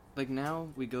like now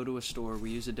we go to a store,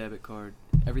 we use a debit card,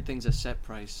 everything's a set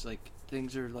price. Like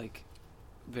things are like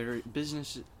very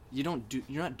business. You're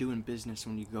not doing business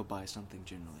when you go buy something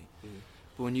generally.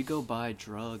 But when you go buy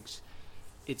drugs,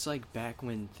 it's like back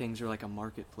when things are like a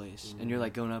marketplace, and you're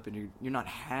like going up and you're not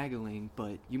haggling,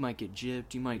 but you might get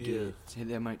gypped, you might get,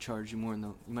 they might charge you more,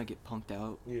 you might get punked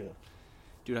out. Yeah.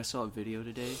 Dude, I saw a video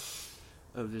today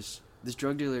of this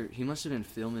drug dealer. He must have been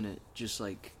filming it just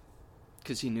like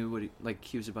because he knew what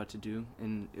he was about to do,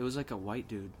 and it was like a white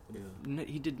dude. Yeah.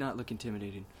 He did not look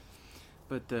intimidating.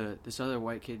 But this other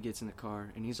white kid gets in the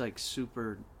car, and he's like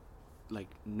super like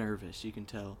nervous, you can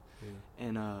tell.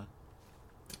 Yeah.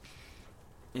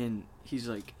 And he's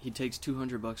like, he takes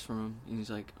 $200 from him, and he's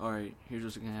like, all right, here's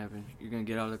what's gonna happen. You're gonna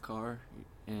get out of the car,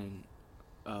 and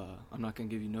I'm not gonna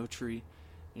give you no tree,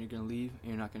 and you're gonna leave, and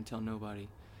you're not gonna tell nobody,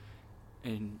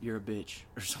 and you're a bitch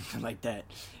or something like that.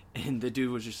 And the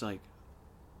dude was just like,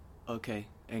 okay,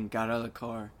 and got out of the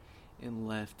car and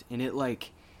left. And it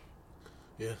like,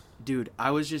 yeah, dude,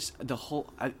 I was just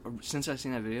since I've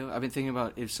seen that video, I've been thinking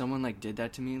about if someone like did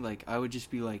that to me, like I would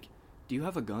just be like, do you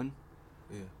have a gun?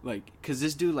 Yeah. Like, cause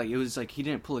this dude, like, it was like he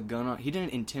didn't pull a gun on. He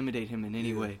didn't intimidate him in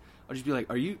any way. I'd just be like,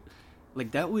 are you,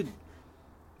 like, that would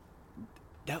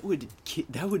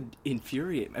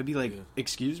infuriate me. I'd be like,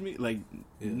 excuse me, like,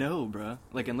 no, bruh.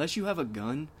 Like, unless you have a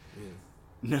gun,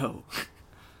 no.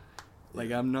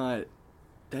 Like, I'm not.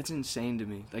 That's insane to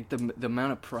me. Like the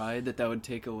amount of pride that would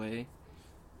take away.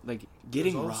 Like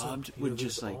getting robbed would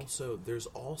just like. There's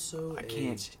also I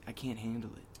can't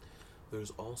handle it.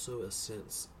 There's also a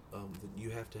sense that you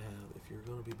have to have, if you're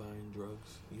going to be buying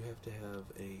drugs, you have to have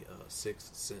a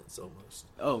sixth sense almost.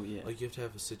 Oh yeah. Like you have to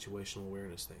have a situational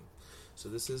awareness thing. So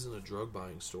this isn't a drug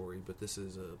buying story, but this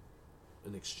is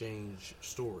an exchange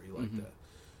story like that.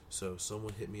 So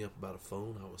someone hit me up about a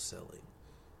phone I was selling.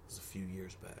 It was a few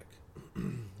years back,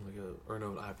 an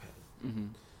iPad,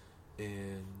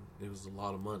 and it was a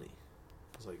lot of money.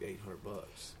 It was like $800.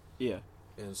 Yeah.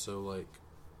 And so like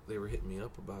they were hitting me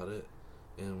up about it.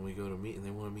 And we go to meet,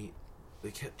 and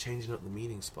they kept changing up the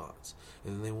meeting spots.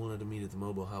 And then they wanted to meet at the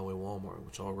Mobile Highway Walmart,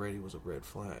 which already was a red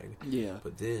flag. Yeah.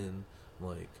 But then,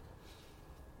 like,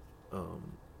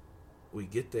 we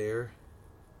get there,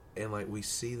 and, like, we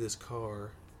see this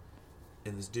car,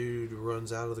 and this dude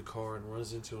runs out of the car and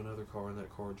runs into another car, and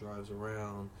that car drives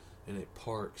around, and it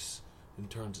parks and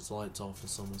turns its lights off, and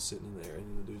someone's sitting in there.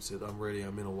 And the dude said, I'm ready,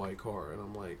 I'm in a white car. And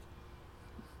I'm like,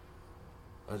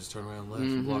 I just turned around and left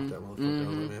and blocked that motherfucker. I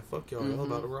was like, man, fuck y'all. Y'all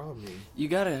about to rob me. You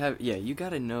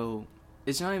gotta know.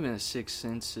 It's not even a sixth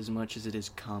sense as much as it is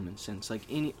common sense. Like,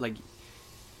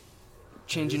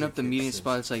 changing up the meeting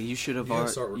spots, like, you should have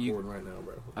already... start recording right now,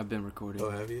 bro. I've been recording. Oh,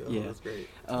 have you? Oh, yeah. That's great.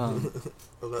 I was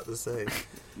about to say.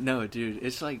 No, dude,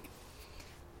 it's like,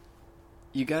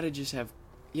 you gotta just have,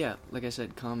 like I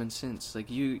said, common sense. Like,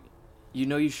 you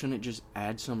know you shouldn't just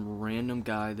add some random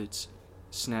guy that's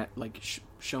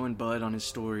showing bud on his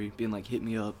story, being like, hit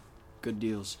me up, good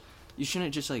deals. You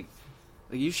shouldn't just like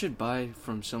you should buy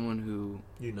from someone who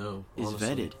is honestly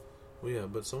vetted. Well, yeah,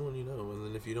 but someone you know, and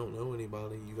then if you don't know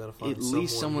anybody, you gotta find at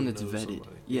least someone that's vetted.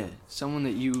 Somebody. Yeah, someone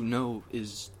that you know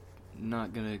is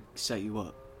not gonna set you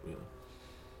up.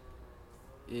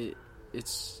 Yeah.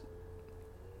 It's.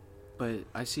 But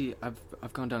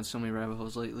I've gone down so many rabbit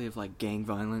holes lately of like gang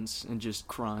violence and just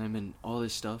crime and all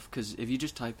this stuff. Because if you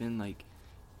just type in like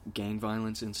gang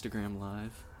violence Instagram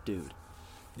Live, dude.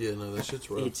 Yeah, no, that shit's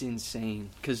rough. It's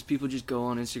insane. Because people just go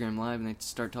on Instagram Live and they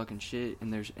start talking shit,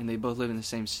 and they both live in the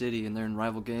same city and they're in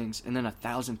rival gangs, and then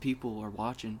 1,000 people are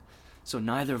watching, so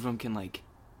neither of them can like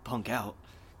punk out,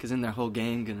 because then their whole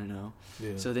gang gonna know.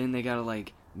 Yeah. So then they gotta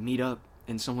like meet up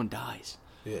and someone dies.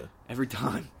 Yeah. Every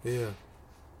time. Yeah.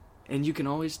 And you can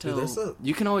always tell. Dude,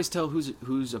 you can always tell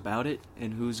who's about it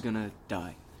and who's gonna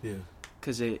die. Yeah.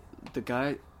 Because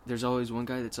there's always one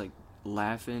guy that's like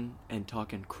laughing and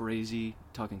talking crazy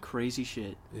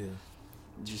shit. Yeah.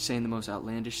 Just saying the most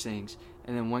outlandish things,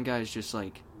 and then one guy is just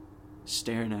like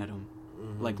staring at him,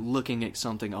 like looking at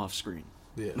something off screen.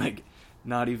 Yeah. Like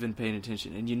not even paying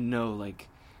attention, and you know, like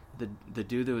the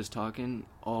dude that was talking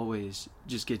always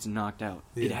just gets knocked out.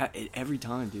 Yeah. It every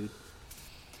time, dude.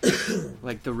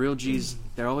 Like the real G's,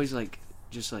 they're always like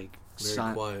just like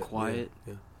very quiet.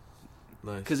 Yeah.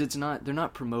 Nice. Because they're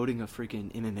not promoting a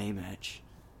freaking MMA match.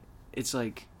 It's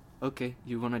like, okay,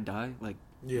 you want to die? Like,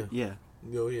 yeah.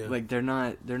 Oh yeah. Like they're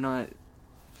not.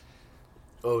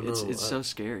 Oh no, it's so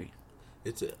scary.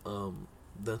 It's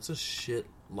that's a shit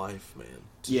life, man.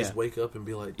 To just wake up and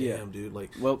be like, damn, dude.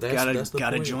 Like, well,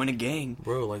 gotta join a gang,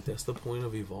 bro. Like that's the point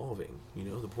of evolving. You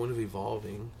know, the point of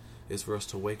evolving is for us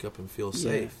to wake up and feel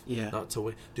safe. Yeah. Not to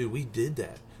wait. Dude, we did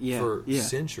that for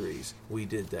centuries. We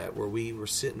did that where we were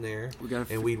sitting there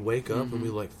and we'd wake up and we'd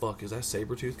like, fuck, is that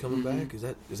Sabretooth coming back? Is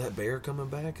that bear coming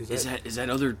back? Is that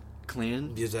other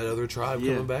clan? Is that other tribe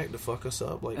coming back to fuck us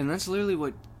up? Like, and that's literally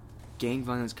what gang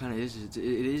violence kind of is. It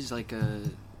is like a...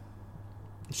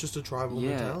 It's just a tribal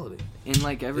mentality. And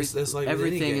like that's like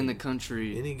everything in the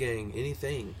country. Any gang,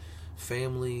 anything.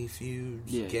 Family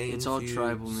feuds, gang it's all feuds,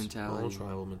 tribal mentality. All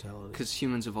tribal mentality. Because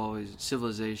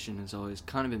civilization has always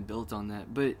kind of been built on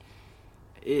that. But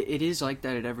it is like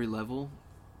that at every level.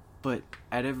 But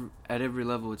at every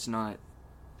level, it's not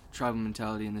tribal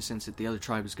mentality in the sense that the other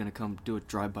tribe is going to come do a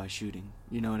drive-by shooting.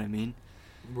 You know what I mean?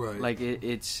 Right. Like,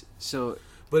 it's... So...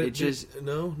 But it just...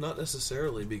 No, not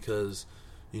necessarily, because...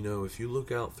 You know, if you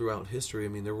look out throughout history, I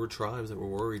mean, there were tribes that were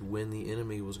worried when the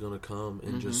enemy was going to come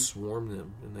and just swarm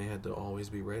them, and they had to always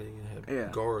be ready and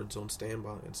have guards on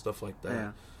standby and stuff like that.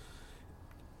 Yeah.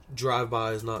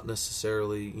 Drive-by is not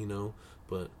necessarily, you know,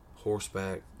 but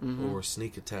horseback or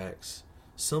sneak attacks,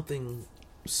 something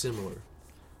similar.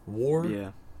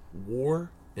 War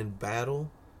and battle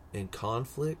and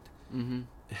conflict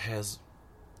has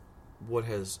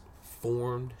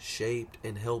formed, shaped,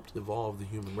 and helped evolve the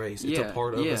human race. It's a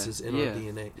part of us. It's in our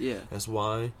DNA. Yeah. That's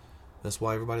why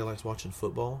everybody likes watching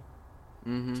football.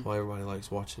 That's why everybody likes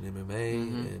watching MMA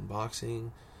and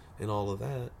boxing and all of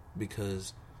that.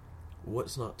 Because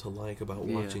what's not to like about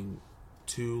watching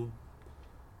two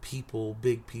people,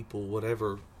 big people,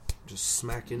 whatever, just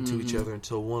smack into each other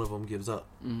until one of them gives up?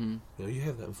 You know, you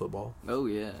have that in football. Oh,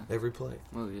 yeah. Every play.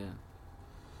 Oh, yeah.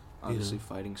 Obviously,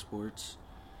 fighting sports.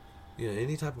 Yeah,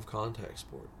 any type of contact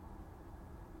sport.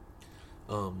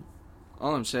 All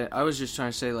I'm saying, I was just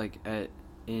trying to say, like,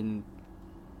 in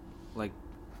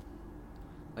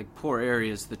poor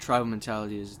areas, the tribal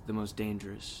mentality is the most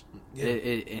dangerous. Yeah.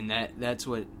 And that's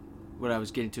what I was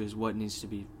getting to is what needs to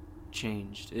be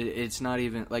changed. It's not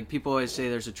even, like, people always say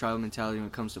there's a tribal mentality when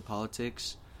it comes to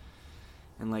politics.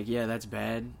 And, like, yeah, that's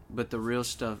bad. But the real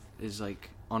stuff is, like,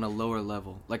 on a lower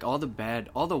level. Like, all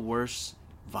the worst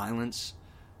violence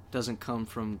doesn't come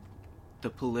from the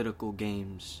political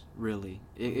games, really.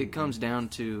 It comes down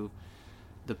to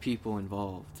the people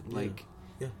involved. Like,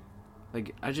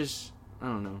 like, I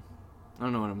don't know. I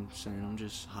don't know what I'm saying. I'm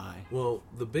just high. Well,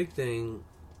 the big thing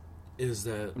is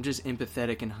that... I'm just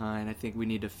empathetic and high, and I think we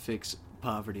need to fix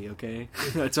poverty, okay?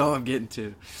 That's all I'm getting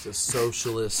to. It's a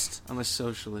socialist. I'm a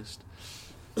socialist.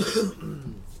 What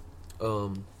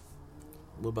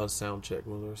about a sound check?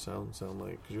 What does our sound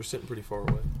like? Because you're sitting pretty far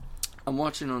away. I'm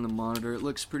watching on the monitor. It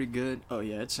looks pretty good. Oh,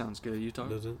 yeah, it sounds good. You talk?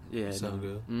 Does it? Yeah, it sound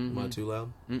good? Am I too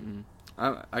loud?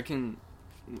 I can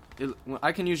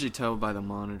usually tell by the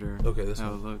monitor. Okay, that's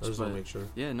how it looks. I just want to make sure.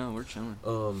 Yeah, no, we're chilling.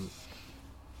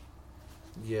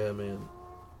 Yeah, man.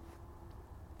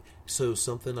 So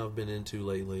something I've been into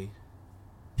lately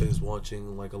is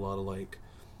watching like a lot of like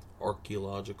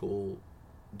archaeological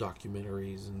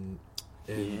documentaries and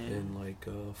like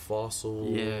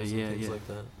fossils and things like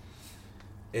that.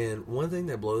 And one thing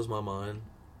that blows my mind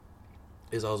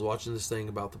is I was watching this thing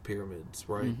about the pyramids,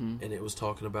 right? And it was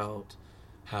talking about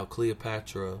how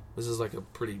Cleopatra, this is like a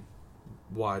pretty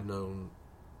wide-known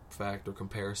fact or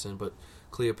comparison, but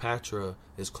Cleopatra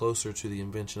is closer to the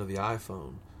invention of the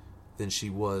iPhone than she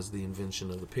was the invention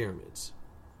of the pyramids.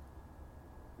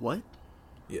 What?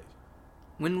 Yeah.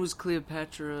 When was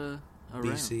Cleopatra around?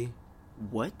 BC.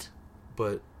 What?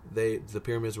 But the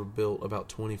pyramids were built about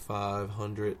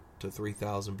 2,500 to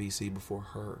 3,000 BC before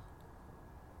her.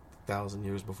 1,000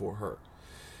 years before her.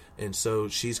 And so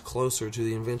she's closer to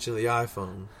the invention of the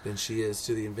iPhone than she is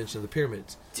to the invention of the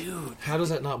pyramids. Dude. How does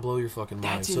that not blow your fucking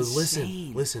mind? That's so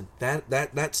insane. listen.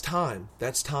 That's time.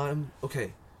 That's time.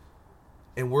 Okay.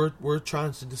 And we're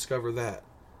trying to discover that.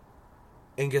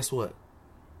 And guess what?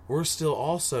 We're still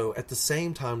also at the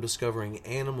same time discovering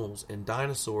animals and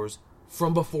dinosaurs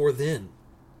from before then.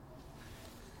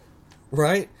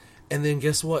 Right? And then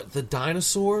guess what? The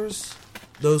dinosaurs,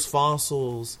 those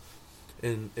fossils,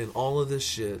 and all of this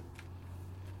shit,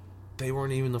 they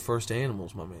weren't even the first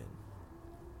animals, my man.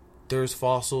 There's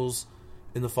fossils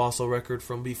in the fossil record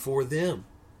from before them.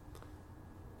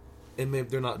 And maybe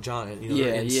they're not giant,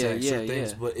 they're insects or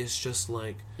things, but it's just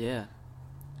like,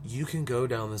 you can go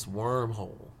down this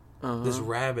wormhole, this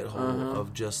rabbit hole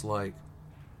of just like,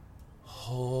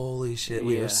 holy shit,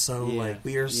 we are so minute.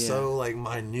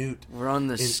 We're on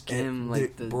the skim,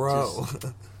 bro.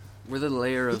 We're the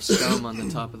layer of scum on the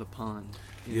top of the pond.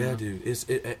 You know? Dude.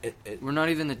 We're not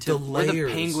even the tip. We're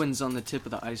the penguins on the tip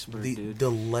of the iceberg, dude. The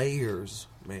layers,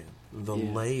 man. The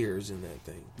layers in that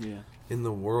thing. Yeah. In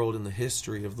the world, in the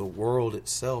history of the world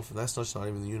itself, and that's not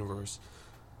even the universe.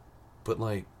 But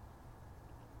like,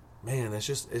 man,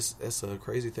 it's a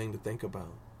crazy thing to think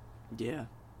about. Yeah.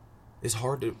 It's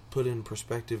hard to put in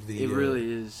perspective. It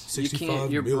really is. 65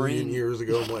 million years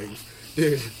ago. I'm like,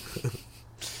 dude.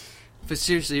 But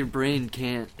seriously, your brain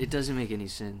can't. It doesn't make any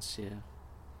sense. Yeah.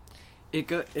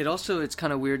 It's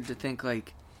kind of weird to think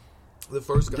like the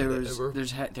first guy ever. There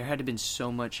had to have been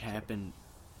so much happen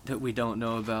that we don't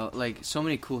know about. Like, so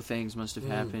many cool things must have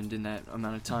happened in that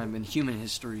amount of time in human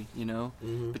history. You know,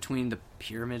 between the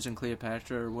pyramids and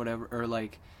Cleopatra or whatever, or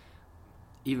like.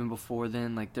 Even before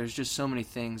then, like, there's just so many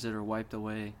things that are wiped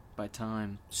away by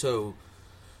time. So,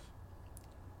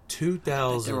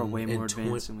 2000, they were way more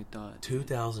advanced than we thought.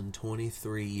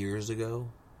 2023 years ago,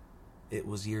 it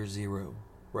was year zero,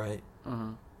 right?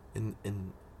 Uh-huh. And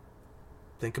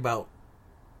think about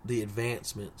the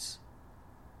advancements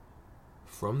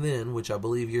from then, which I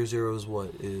believe year zero is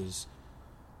what? Is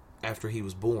after he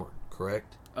was born,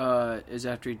 correct? Is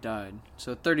after he died.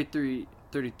 So 33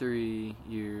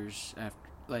 years after.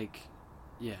 Like,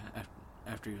 yeah,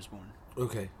 after he was born.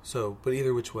 Okay, so, but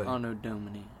either which way. Anno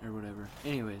Domini, or whatever.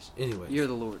 Anyways. Year of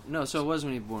the Lord. No, so it was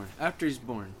when he was born. After he's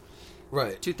born.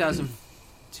 Right.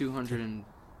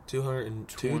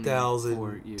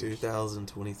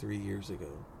 2023 years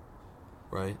ago.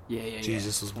 Right? Yeah.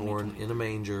 Jesus was born in a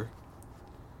manger.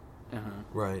 Uh-huh.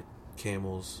 Right.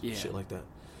 Camels, shit like that.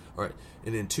 All right,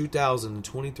 and in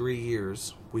 2023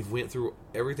 years, we've went through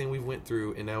everything we've went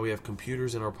through, and now we have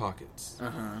computers in our pockets.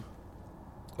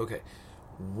 Okay,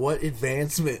 what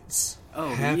advancements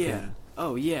happened?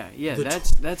 Yeah.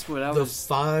 That's what I was. The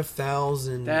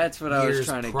 5,000. That's what I was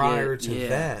trying to prior get. to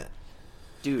that,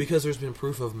 dude. Because there's been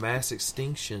proof of mass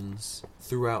extinctions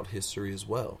throughout history as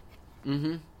well.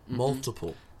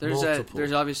 Multiple.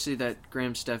 There's obviously that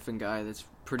Graham Stephan guy that's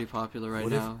pretty popular right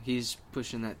now. He's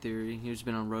pushing that theory. He's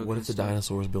been on Rogan. What if the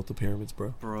dinosaurs built the pyramids,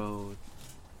 bro?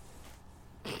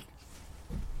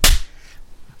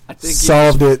 I think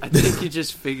solved it. I think you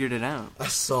just figured it out. I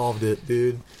solved it,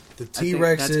 dude. The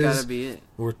T-Rexes. That's gotta be it.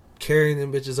 Were carrying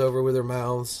them bitches over with their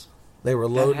mouths. They were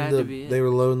loading They were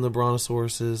loading the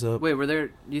brontosauruses up. Wait, were there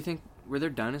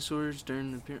dinosaurs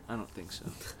during the pyramid? I don't think so.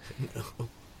 No.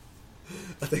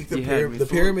 I think the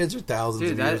pyramids are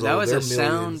thousands of years old. That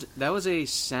was a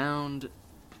sound.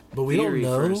 But we don't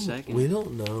know. For a second. We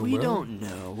don't know. We don't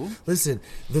know. Listen,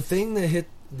 the thing that hit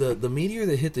the meteor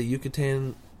that hit the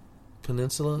Yucatan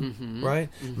Peninsula, right?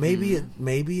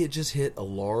 Maybe it just hit a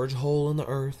large hole in the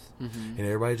earth, and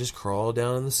everybody just crawled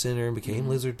down in the center and became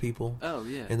lizard people. Oh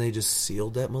yeah. And they just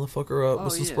sealed that motherfucker up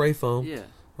with some spray foam. Yeah.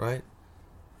 Right.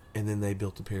 And then they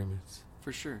built the pyramids.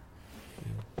 For sure.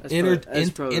 Yeah.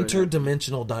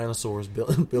 Interdimensional dinosaurs built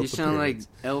the pyramids. You sound like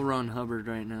L. Ron Hubbard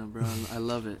right now, bro. I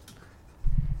love it.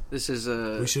 This is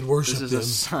we should worship them. This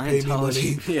is a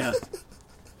Scientology. Yeah.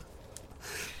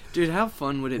 Dude, how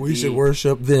fun would it be? We should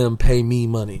worship them. Pay me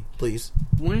money, please.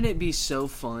 Wouldn't it be so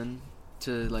fun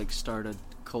to like start a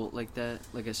cult like that,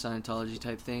 like a Scientology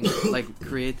type thing? Like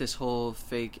create this whole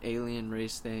fake alien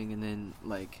race thing, and then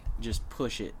like just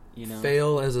push it. You know,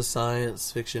 fail as a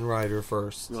science fiction writer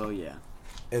first. Well, yeah.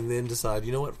 And then decide,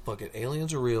 you know what? Fuck it,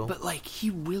 aliens are real. But like he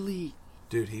really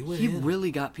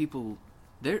got people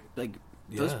there. Like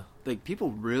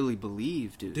people really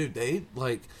believe, dude. Dude, they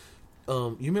like.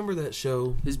 You remember that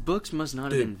show? His books must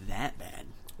not have been that bad.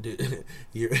 Dude,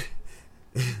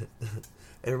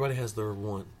 everybody has their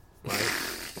one, right?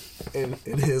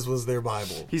 and his was their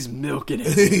Bible. He's milking it.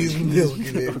 He's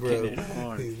milking it, bro.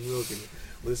 He's milking it.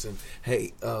 Listen,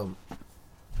 hey,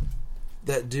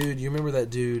 that dude, you remember that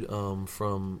dude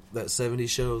from that 70s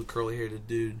show, the curly-haired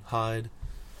dude, Hyde?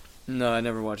 No, I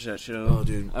never watched that show. Oh,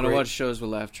 dude. I don't watch shows with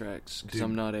laugh tracks because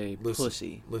I'm not a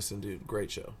pussy. Listen, dude,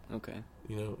 great show. Okay.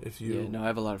 You know, if you... Yeah, no, I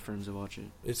have a lot of friends that watch it.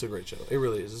 It's a great show. It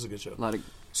really is. It's a good show. A lot of...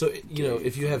 So, you know,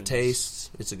 if you have tastes,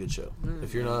 it's a good show.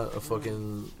 If you're not a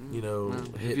fucking, you know,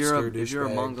 hipster douchebag... If you're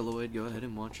a mongoloid, go ahead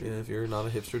and watch it. Yeah, if you're not a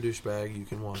hipster douchebag, you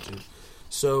can watch it.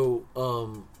 So,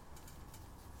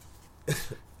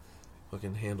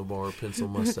 fucking handlebar, pencil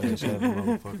mustache having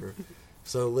motherfucker.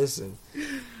 So, listen.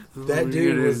 That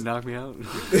dude was... knock me out?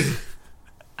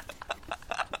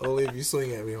 Only if you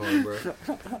swing at me hard, bro.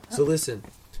 So, listen.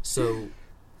 So,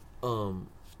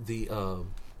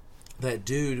 that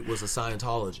dude was a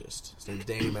Scientologist. His name's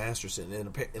Danny Masterson.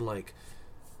 And like,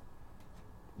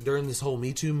 during this whole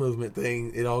Me Too movement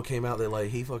thing, it all came out that, like,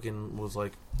 he fucking was,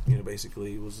 like, you know,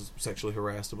 basically was sexually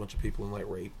harassed a bunch of people and, like,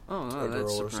 raped a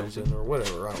girl or something or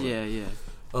whatever. I don't know. Yeah.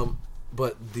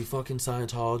 But the fucking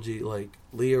Scientology, like,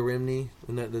 Leah Remini,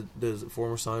 and that the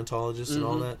former Scientologist and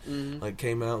all that, like,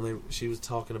 came out and she was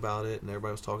talking about it, and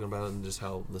everybody was talking about it, and just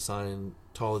how the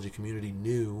Scientology community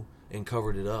knew and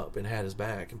covered it up and had his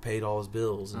back and paid all his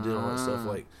bills and did all that stuff.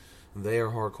 Like, they are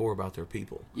hardcore about their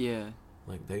people. Yeah.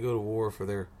 Like, they go to war for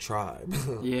their tribe.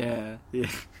 Yeah.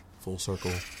 Full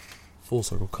circle.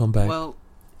 Come back. Well,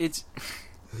 it's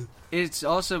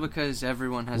also because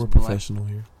everyone has We're professional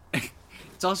here.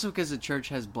 It's also because the church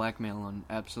has blackmail on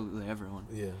absolutely everyone.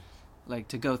 Yeah. Like,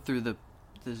 to go through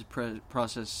this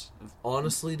process of...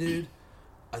 Honestly, dude,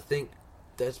 I think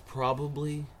that's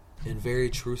probably, in very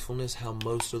truthfulness, how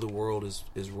most of the world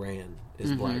is ran,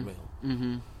 is blackmail.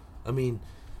 Mm-hmm. I mean,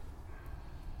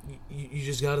 you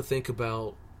just got to think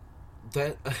about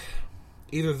that.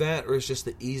 Either that, or it's just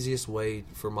the easiest way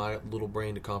for my little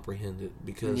brain to comprehend it.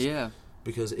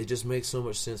 Because it just makes so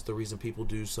much sense, the reason people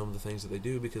do some of the things that they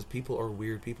do, because people are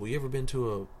weird people. You ever been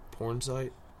to a porn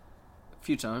site? A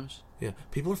few times. Yeah.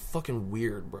 People are fucking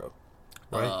weird, bro.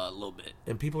 Right? A little bit.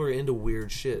 And people are into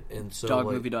weird shit. And so,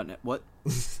 Dogmovie.net. What?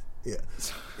 Yeah.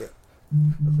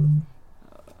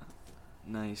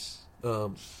 Nice.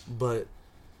 But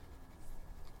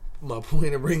my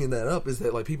point of bringing that up is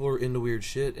that, like, people are into weird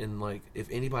shit, and, like, if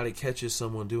anybody catches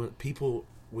someone doing it, people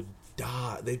would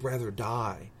die. They'd rather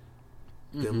die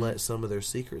than let some of their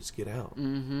secrets get out.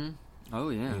 Mm-hmm. Oh,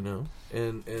 yeah. You know?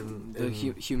 And the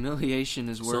humiliation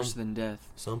is worse than death.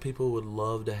 Some people would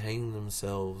love to hang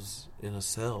themselves in a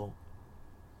cell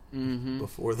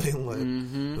before they let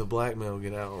the blackmail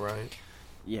get out, right?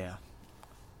 Yeah.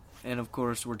 And, of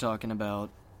course, we're talking about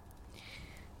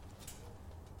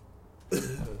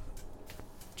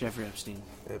Jeffrey Epstein.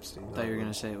 I thought you were going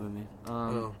to say it with me.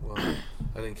 Oh, well,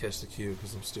 I didn't catch the cue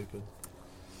because I'm stupid.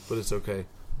 But it's okay.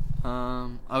 I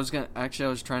was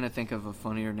trying to think of a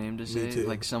funnier name to say,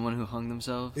 like someone who hung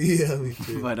themselves. Yeah, me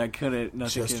too. But I couldn't.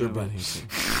 Chester Bennington.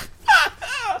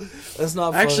 That's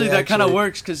not funny, actually. That kind of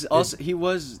works because also he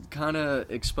was kind of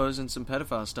exposing some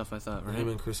pedophile stuff. I thought, right? Him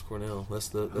and Chris Cornell. That's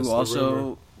who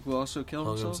also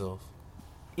killed himself.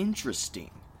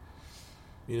 Interesting.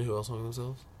 You know who else hung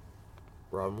themselves?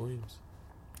 Robin Williams.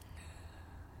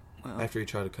 Well, after he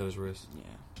tried to cut his wrist. Yeah.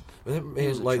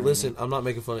 Man, listen, I'm not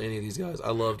making fun of any of these guys. I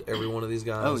loved every one of these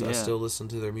guys. Oh, yeah. I still listen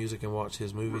to their music and watch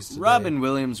his movies today. Robin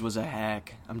Williams was a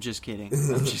hack. I'm just kidding.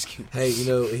 Hey,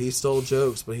 he stole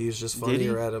jokes, but he was just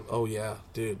funnier at him. Oh, yeah,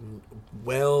 dude.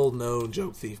 Well-known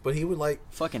joke thief. But he would,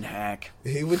 fucking hack.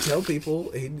 He would tell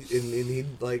people, and he'd,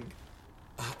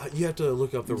 you have to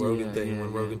look up the Rogan thing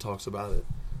when Rogan talks about it.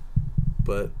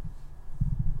 But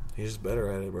he's just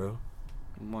better at it, bro.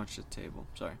 Watch the table.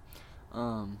 Sorry.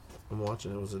 I'm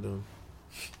watching it. What's it doing?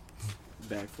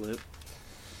 Backflip.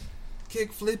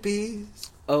 Kick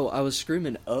flippies. Oh, I was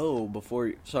screaming "oh"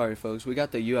 before. Sorry, folks. We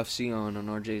got the UFC on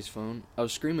RJ's phone. I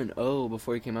was screaming "oh"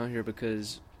 before he came out here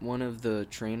because one of the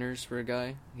trainers for a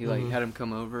guy, he had him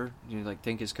come over,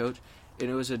 thank his coach, and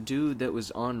it was a dude that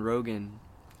was on Rogan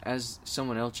as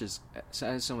someone else's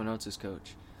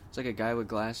coach. It's like a guy with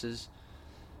glasses.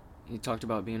 He talked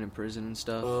about being in prison and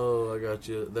stuff. Oh, I got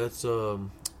you. That's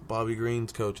Bobby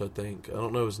Green's coach, I think. I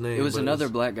don't know his name. It was another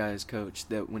black guy's coach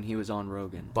that when he was on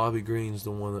Rogan. Bobby Green's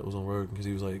the one that was on Rogan because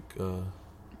he was like,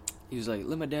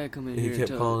 let my dad come in here. He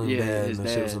kept calling him dad, and that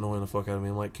shit was annoying the fuck out of me.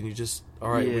 I'm like, can you just,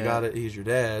 all right, we got it. He's your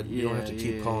dad. You don't have to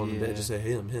keep calling him dad. Just say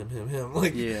him.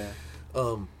 Like,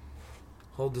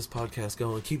 hold this podcast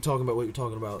going. Keep talking about what you're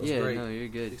talking about. It's great. No, you're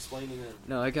good. Explain to them.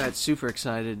 No, I got super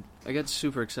excited.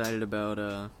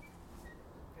 About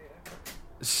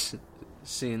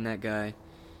seeing that guy.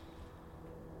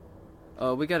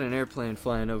 We got an airplane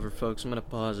flying over, folks. I'm gonna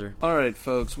pause her. Alright,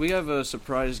 folks, we have a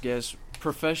surprise guest,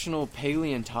 professional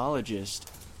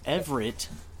paleontologist, Everett.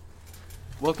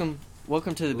 Welcome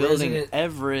to the building,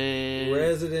 Everett.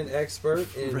 Resident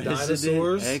expert in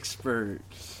dinosaurs. Expert.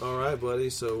 Alright, buddy,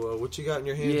 so what you got in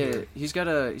your hand here? He's got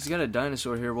a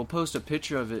dinosaur here. We'll post a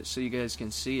picture of it so you guys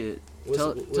can see it.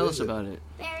 Tell us about it.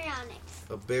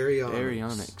 A baryonyx.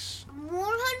 Baryonyx.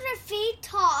 100 feet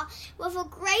tall with a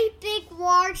great big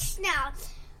large snout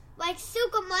like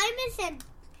Suchomimus and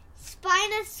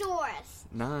Spinosaurus.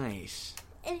 Nice.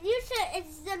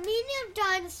 It's the medium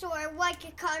dinosaur like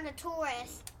a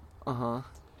Carnotaurus. Uh-huh.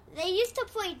 They used to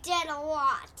play dead a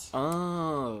lot.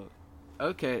 Oh.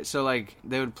 Okay, so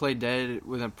they would play dead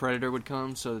when a predator would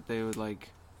come so that they would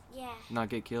not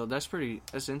get killed. That's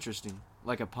interesting.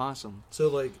 Like a possum.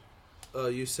 So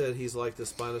you said he's like the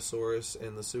Spinosaurus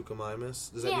and the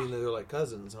Suchomimus. Does that mean that they're like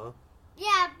cousins, huh?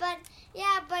 Yeah, but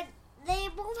they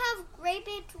both have great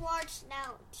big large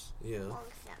snouts. Yeah.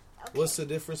 Okay. What's the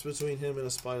difference between him and a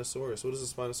Spinosaurus? What does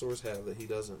a Spinosaurus have that he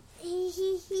doesn't? He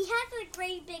has a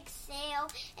great big sail,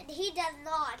 and he does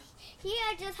not. He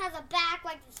just has a back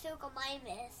like the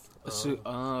Suchomimus.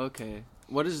 Okay.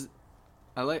 What's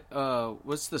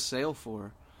the sail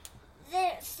for? The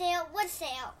sail, what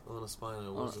sail? On a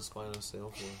Spino. What's the Spino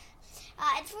sail for?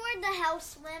 It's for the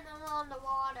house swimming on the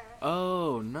water.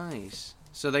 Oh, nice.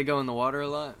 So they go in the water a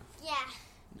lot?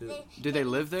 Yeah. Do they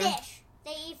live there? Fish.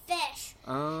 They eat fish.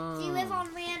 Oh. They live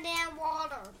on land and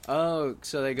water. Oh,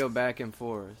 so they go back and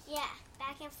forth. Yeah,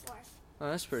 back and forth.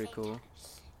 Oh, that's pretty Same cool. time.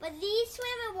 But these swim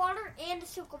in water and the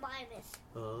suchomimus.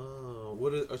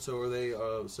 Oh, so are they?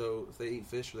 So if they eat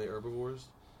fish, are they herbivores?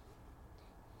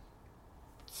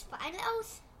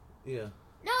 Spinos? Yeah.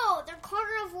 No, they're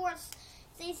carnivores.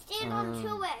 They stand on 2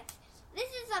 legs. This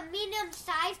is a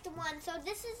medium-sized one, so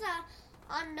this is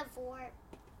a omnivore.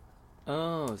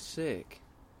 Oh, sick.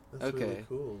 That's Okay. really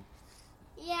cool.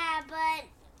 Yeah, but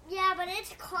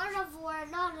it's carnivore,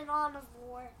 not an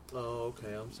omnivore. Oh,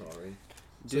 okay. I'm sorry.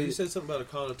 So Dude. you said something about a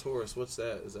Conotaurus. What's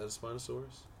that? Is that a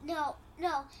Spinosaurus? No.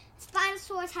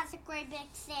 Spinosaurus has a great big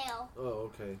sail. Oh,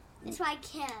 okay. It's like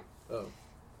him. Oh.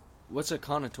 What's a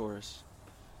Conotaurus?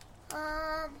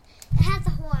 It has the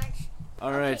horns.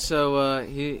 All right, so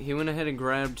he went ahead and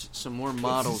grabbed some more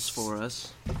models for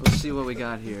us. Let's see what we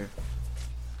got here.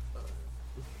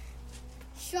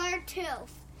 Sharp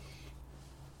tooth.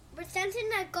 Presenting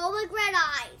the golden red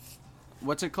eyes.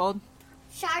 What's it called?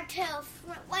 Sharp tooth,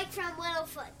 like from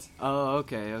Littlefoot. Oh,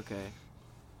 okay. Oh,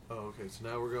 okay. So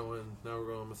now we're going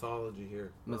mythology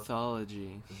here.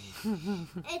 Mythology.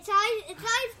 Its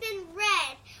eyes been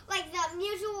red, like the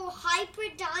unusual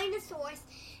hybrid dinosaurs.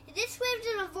 This lives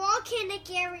in a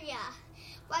volcanic area,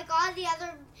 like all the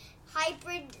other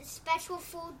hybrid special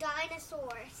food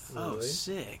dinosaurs. Oh, Really?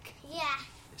 sick. Yeah.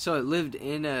 So it lived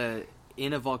in a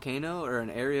volcano or an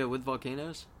area with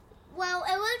volcanoes? Well,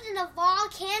 it lived in a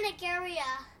volcanic area.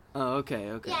 Oh, okay.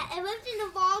 Yeah, it lived in the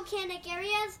volcanic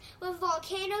areas with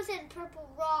volcanoes and purple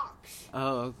rocks.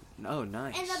 Oh,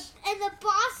 nice. And the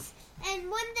boss, and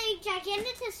one day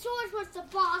Giganotosaurus was the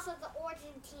boss of the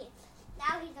origin team.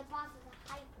 Now he's the boss of the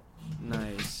hybrid.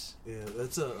 Nice. Yeah,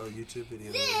 that's a YouTube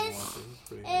video that This we're watching.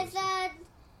 Pretty is nice. a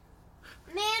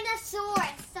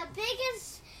Manosaurus, the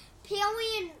biggest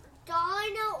paleontological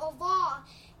dino of all.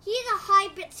 He's a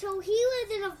hybrid, so he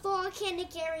lives in a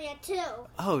volcanic area too.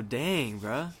 Oh, dang,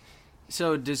 bruh.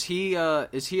 So is he a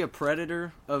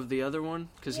predator of the other one?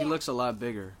 Because he Yeah. looks a lot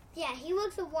bigger. Yeah, he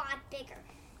looks a lot bigger.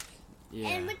 Yeah.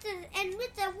 And with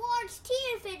the large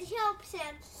teeth, it helps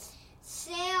him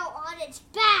sail on its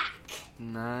back.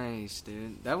 Nice,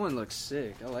 dude. That one looks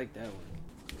sick. I like that one.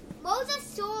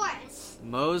 Mosasaurus,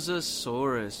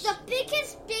 Mosasaurus. the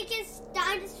biggest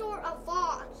dinosaur of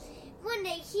all. One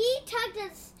day he took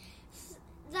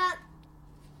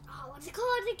what's it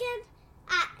called again?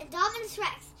 Indominus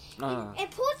Rex.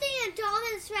 It pulled the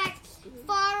Indominus Rex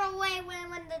far away when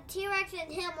the T-Rex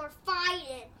and him were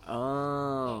fighting.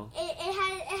 Oh. It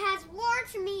has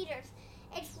large meters.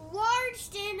 It's large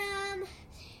than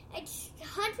it's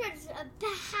hundreds of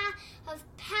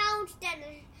pounds than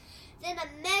a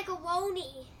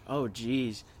megaloni. Oh,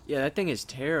 jeez. Yeah, that thing is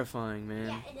terrifying, man.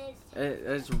 Yeah, it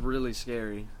is. It's really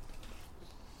scary.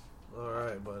 All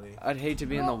right, buddy. I'd hate to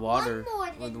be in the Well, water one more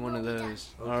with than one of what we done. those.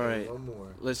 Okay, All right. one more.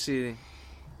 Let's see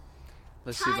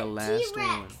the last T-Rex,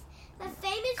 one. the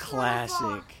famous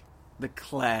Classic. The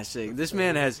classic. This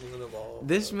man has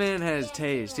Yeah,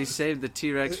 taste. He T-Rex. saved the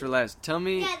T-Rex for last. Tell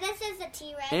me. Yeah, this is the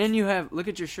T-Rex. And you have, look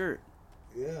at your shirt.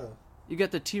 Yeah. You got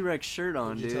the T-Rex shirt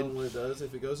on, Can you tell them dude. what it does?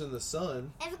 If it goes in the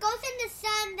sun, If it goes in the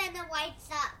sun, then it lights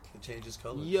up. it changes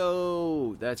colors.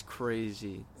 Yo, that's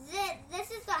crazy.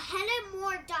 This is a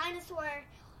headed-more dinosaur.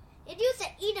 It used to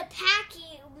eat a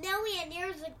packy a million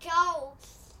years ago.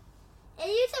 It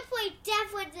used to play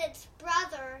death with its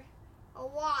brother a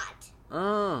lot.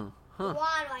 Oh, A huh.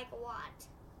 lot.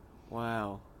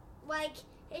 Wow. Like,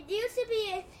 it used to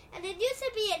be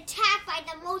attacked by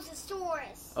the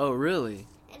Mosasaurus. Oh, really?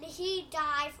 And he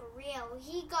died for real.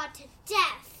 He got to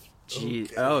death. Gee.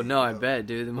 Okay. Oh, no, I bet,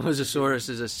 dude. The Mosasaurus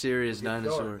is a serious We're getting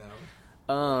dinosaur. dark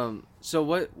now. So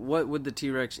what would the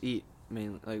T-Rex eat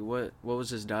mainly? Like, what was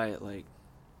his diet like?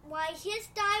 Like, his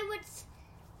diet was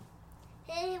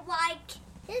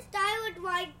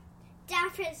like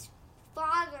death his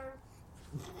father.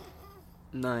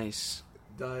 Nice.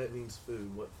 Diet means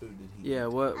food. What food did he Yeah,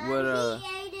 eat? He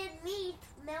ate meat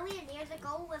a million years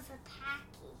ago with a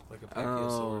packy. Like a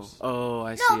Pachyosaurus.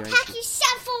 I see. No, I see.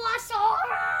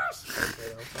 Pachycephalosaurus!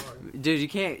 Okay, I'm sorry. Dude, you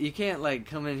can't like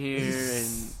come in here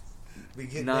and We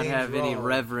get not names have any wrong.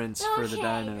 reverence for the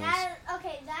dinos.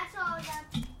 That's all.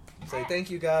 Say thank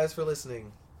you guys for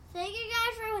listening. Thank you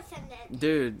guys for listening.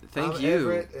 Dude, thank I'm you.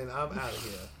 Everett, and I'm out of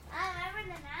here. I'm Everett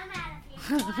and I'm out of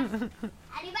here.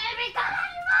 And you better be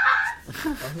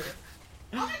gone,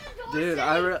 Open the door, Dude,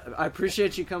 Sammy. I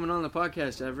appreciate you coming on the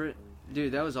podcast, Everett.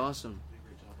 Dude, that was awesome.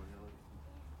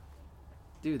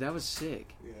 Dude, that was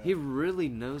sick. Yeah. He really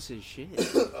knows his shit.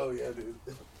 Oh yeah, dude.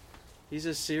 He's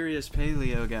a serious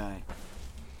paleo guy.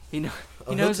 He knows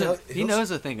He'll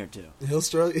knows a thing or two. He'll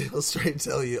straight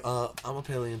tell you, I'm a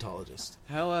paleontologist.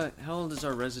 How old is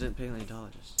our resident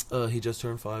paleontologist? He just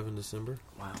turned 5 in December.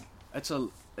 Wow. That's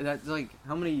like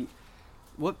how many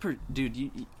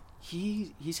dude,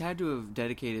 he's had to have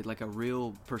dedicated like a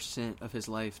real percent of his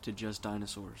life to just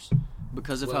dinosaurs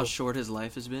because of how short his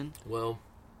life has been. Well,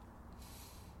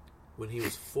 when he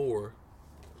was 4,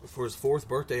 for his 4th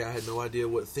birthday, I had no idea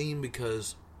what theme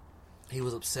because he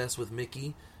was obsessed with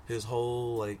Mickey his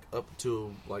whole, like, up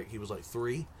to, like, he was, like,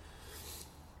 3.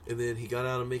 And then he got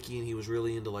out of Mickey and he was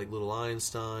really into, like, little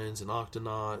Einsteins and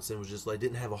Octonauts and was just, like,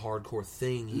 didn't have a hardcore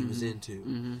thing he was into.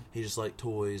 Mm-hmm. He just liked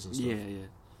toys and stuff. Yeah.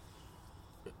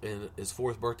 And his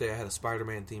 4th birthday, I had a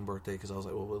Spider-Man themed birthday because I was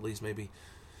like, well, at least maybe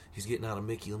he's getting out of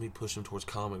Mickey. Let me push him towards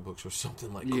comic books or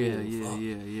something, like, cool.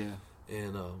 Yeah.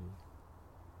 And,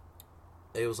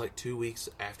 it was like 2 weeks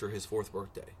after his 4th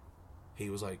birthday. He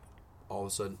was like all of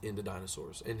a sudden into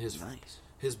dinosaurs. And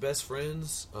his best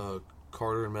friends,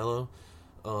 Carter and Mello,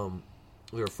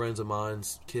 they were friends of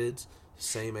mine's kids,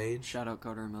 same age. Shout out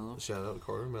Carter and Mello. Shout out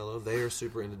Carter and Mello. They are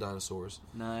super into dinosaurs.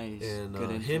 Nice.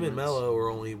 And him and Mello are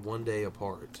only 1 day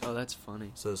apart. Oh, that's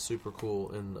funny. So it's super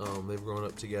cool. And they've grown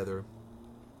up together.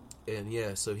 And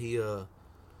yeah, so he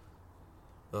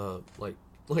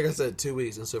like I said, 2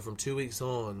 weeks. And so from 2 weeks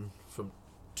on, from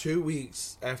 2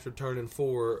 weeks after turning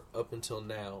 4 up until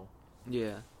now,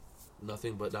 yeah,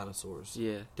 nothing but dinosaurs.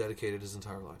 Yeah, dedicated his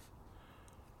entire life,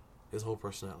 his whole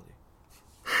personality.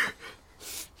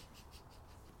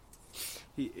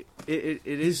 It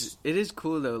is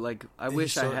cool though. Like I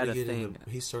wish I had a thing.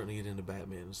 He's starting to get into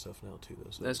Batman and stuff now too, though.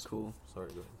 So that's cool.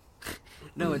 Sorry, go ahead.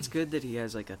 No, it's good that he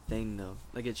has like a thing though.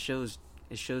 Like it shows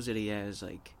that he has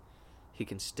like he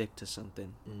can stick to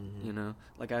something. Mm-hmm. You know,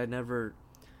 like I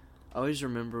always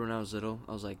remember when I was little,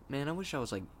 I was like, man, I wish I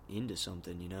was like into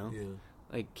something. You know, yeah.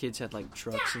 Like kids had like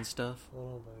trucks and stuff.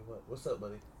 Hold on, buddy. What's up,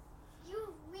 buddy?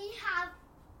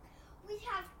 We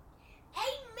have 8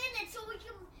 minutes, so we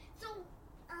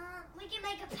can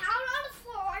make a pound on the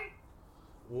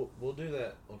floor. We'll do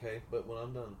that, okay? But when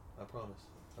I'm done, I promise.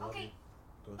 I love you.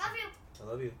 Love you. I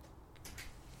love you.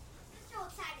 I'm so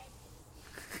excited.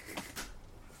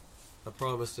 I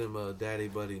promised him a daddy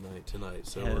buddy night tonight,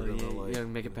 so Hell we're gonna you gonna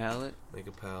make a pallet. Make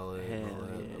a pallet. Hell and all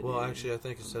that. yeah, well, dude. actually, I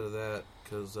think instead of that,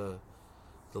 because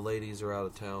the ladies are out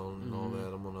of town and all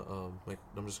that, I'm gonna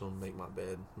I'm just gonna make my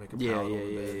bed, make a pallet on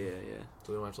the bed. Yeah.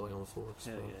 So we don't have to lay on the floor.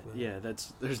 Hell yeah. Yeah,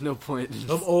 there's no point.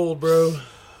 I'm old, bro.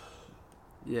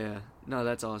 Yeah, no,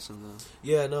 that's awesome though.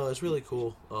 Yeah, no, it's really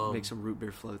cool. Make some root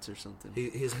beer floats or something.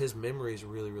 His memory is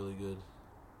really, really good.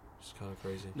 It's kind of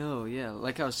crazy. No, yeah,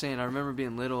 like I was saying, I remember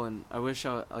being little, and I wish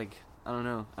I don't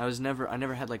know, I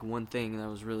never had like one thing that I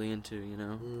was really into, you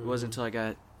know. Mm-hmm. It wasn't until I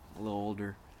got a little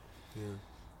older. Yeah.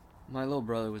 My little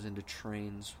brother was into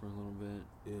trains for a little bit.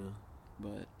 Yeah.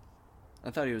 But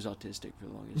I thought he was autistic for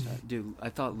the longest time. Dude, I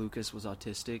thought Lucas was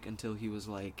autistic until he was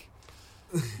like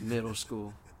middle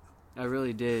school. I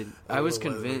really did. I was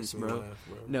convinced, bro. Laugh,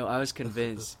 bro. No, I was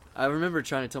convinced. I remember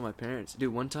trying to tell my parents.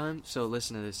 Dude, one time, so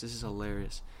listen to this. This is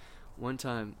hilarious. One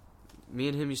time, me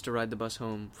and him used to ride the bus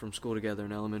home from school together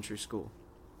in elementary school.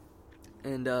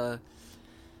 And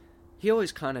he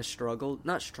always kind of struggled.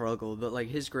 Not struggled, but like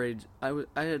his grades, I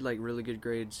had like really good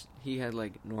grades. He had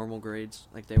like normal grades.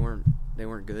 Like they weren't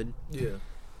good. Yeah.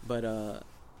 But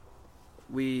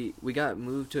we got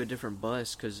moved to a different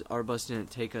bus because our bus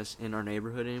didn't take us in our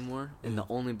neighborhood anymore, and the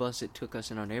only bus that took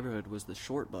us in our neighborhood was the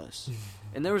short bus.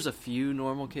 And there was a few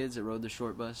normal kids that rode the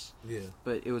short bus,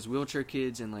 but it was wheelchair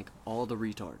kids and like all the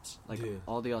retards, like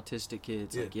all the autistic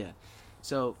kids.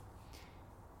 So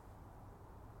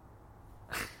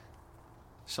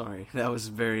sorry, that was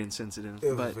very insensitive.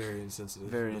 It was very insensitive.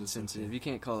 Very insensitive. You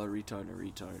can't call a retard a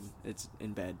retard. It's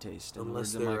in bad taste.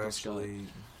 Unless they're actually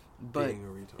being a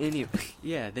retard.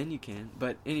 Then you can.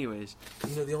 But anyways,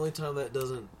 you know, the only time that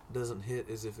doesn't hit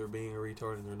is if they're being a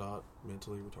retard and they're not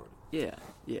mentally retarded.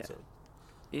 Yeah. So,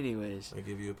 anyways, I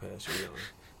give you a pass. You're young.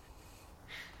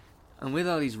 I'm with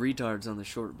all these retards on the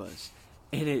short bus,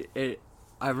 and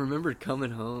I remembered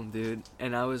coming home, dude,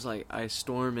 and I was like, I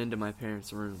storm into my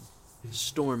parents' room,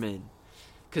 storm in,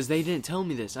 because they didn't tell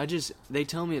me this. They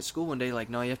tell me at school one day,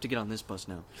 like, no, you have to get on this bus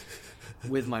now,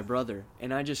 with my brother,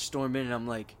 and I just storm in, and I'm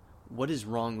like, what is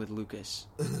wrong with Lucas?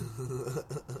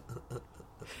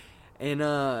 And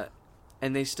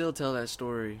they still tell that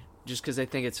story just because they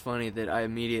think it's funny that I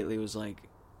immediately was like,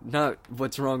 not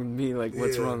what's wrong with me, like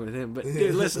what's wrong with him. But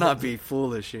dude, let's not be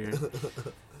foolish here.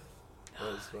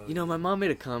 That's funny. You know, my mom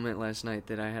made a comment last night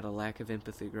that I had a lack of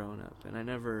empathy growing up, and I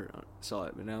never saw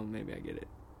it, but now maybe I get it.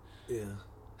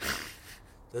 Yeah.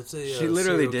 That's a she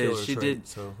literally serial did. She killer trait, did.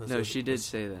 So No, she did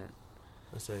say that.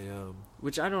 That's a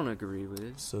which I don't agree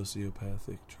with.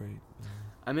 sociopathic trait.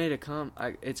 I made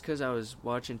a it's because I was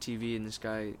watching TV and this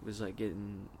guy was like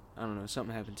getting, I don't know,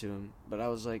 something happened to him. But I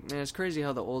was like, man, it's crazy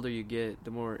how the older you get,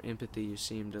 the more empathy you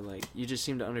seem to like. You just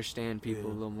seem to understand people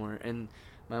a little more. And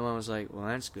my mom was like, well,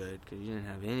 that's good because you didn't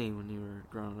have any when you were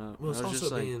growing up. Well, it's I was also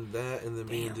just like, being that and then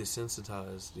being damn.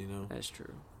 desensitized, you know. That's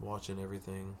true. Watching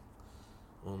everything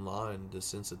online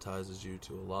desensitizes you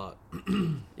to a lot.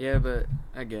 Yeah, but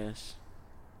I guess.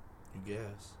 You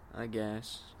guess. I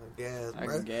guess. I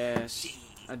bruh. guess.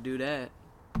 I do that.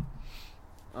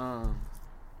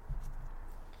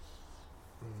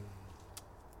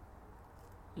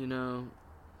 You know.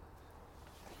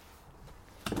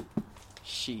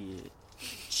 Shit.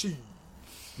 She.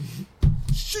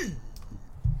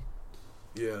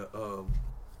 Yeah,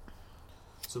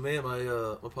 so man, my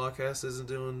podcast isn't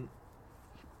doing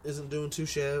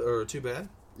too bad.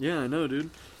 Yeah, I know, dude.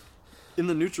 In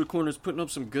the Neutral Corner's putting up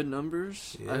some good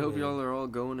numbers. Yeah, I hope man. y'all are all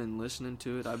going and listening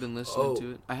to it. I've been listening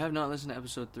to it. I have not listened to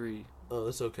episode 3. Oh,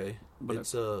 that's okay. But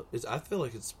It's I feel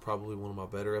like it's probably one of my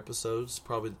better episodes.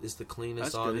 Probably it's the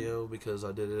cleanest That's good. audio because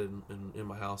I did it in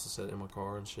my house instead of in my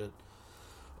car and shit.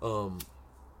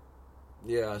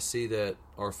 Yeah, I see that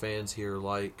our fans here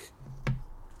like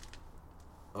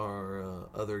our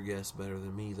other guests better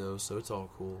than me though, so it's all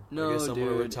cool. No, I guess I'm gonna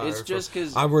dude, retire it's just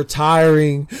because I'm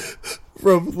retiring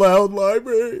from Loud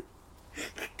Library.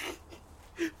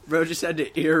 bro just had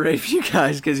to ear rape you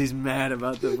guys because he's mad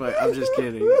about the fight. I'm just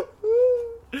kidding.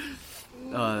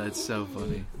 Oh, that's so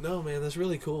funny. No, man, that's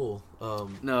really cool.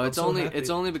 No, it's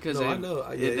only because No, I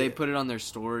know. they put it on their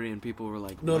story and people were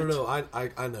like, No, what? no.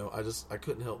 I know. I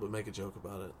couldn't help but make a joke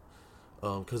about it.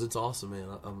 Because it's awesome, man.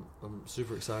 I'm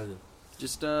super excited.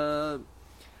 Just better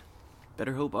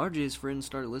hope RJ's friends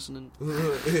start listening.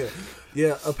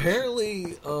 Yeah.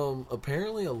 Apparently a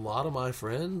lot of my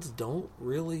friends don't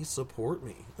really support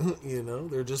me. You know,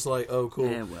 they're just like, oh, cool.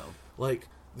 Yeah, well, Like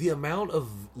the amount of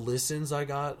listens I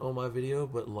got on my video,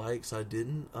 but likes I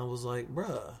didn't. I was like,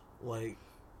 bruh, like,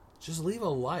 just leave a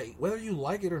like, whether you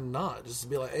like it or not. Just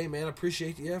be like, hey, man, I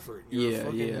appreciate the effort.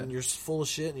 You're full of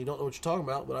shit and you don't know what you're talking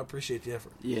about, but I appreciate the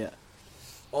effort. yeah.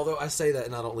 Although I say that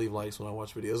and I don't leave likes when I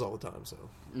watch videos all the time, so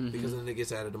Mhm. because then it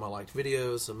gets added to my liked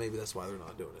videos, so maybe that's why they're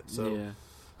not doing it. So Yeah.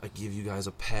 I give you guys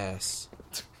a pass.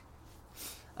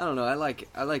 I don't know. I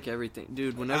like everything,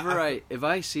 dude. Whenever if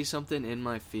I see something in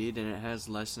my feed and it has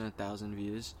less than 1,000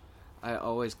 views, I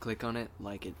always click on it,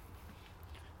 like it,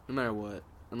 no matter what,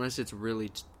 unless it's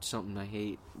really something I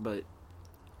hate. But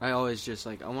I always just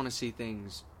like I want to see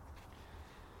things.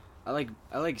 I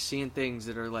like seeing things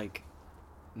that are like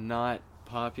not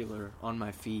popular on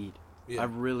my feed. Yeah. I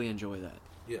really enjoy that.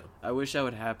 Yeah. I wish that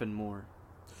would happen more.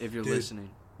 If you're Dude. listening,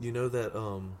 You know that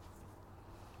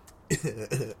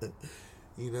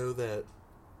you know that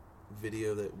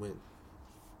video that went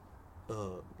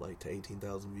like to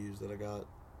 18,000 views that I got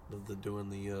of the doing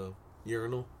the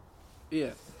urinal?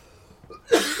 yeah,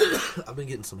 I've been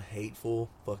getting some hateful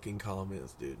fucking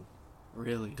comments, dude.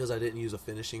 really. Because I didn't use a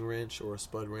finishing wrench or a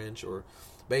spud wrench, or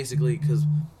basically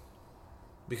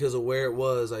because of where it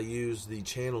was, I used the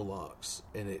channel locks,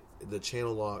 and the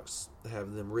channel locks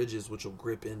have them ridges which will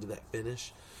grip into that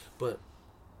finish, but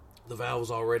the valve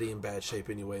was already in bad shape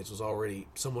anyways.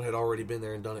 Someone had already been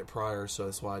there and done it prior, so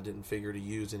that's why I didn't figure to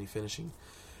use any finishing.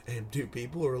 And dude,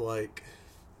 people are like,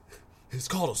 it's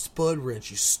called a spud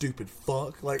wrench, you stupid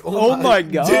fuck. Like, Oh my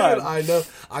God. Dude, I know.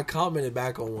 I commented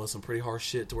back on some pretty harsh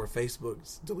shit to where Facebook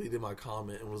deleted my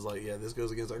comment and was like, yeah, this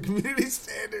goes against our community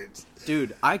standards.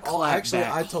 Dude, I clapped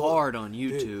hard on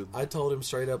YouTube. Dude, I told him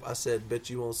straight up, I said, bet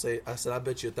you won't say, I said, I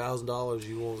bet you $1,000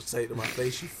 you won't say it to my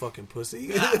face, you fucking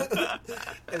pussy.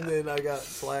 And then I got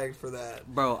flagged for that.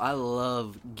 Bro, I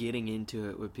love getting into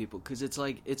it with people because it's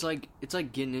like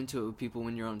getting into it with people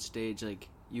when you're on stage. Like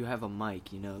you have a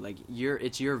mic, you know, like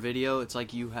it's your video. It's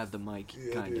like you have the mic,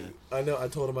 Yeah, kind of. dude. I know. I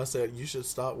told him, I said, you should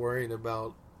stop worrying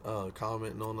about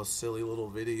commenting on a silly little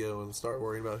video and start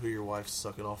worrying about who your wife's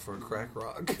sucking off for a crack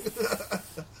rock.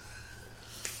 Because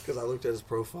I looked at his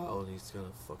profile and he's got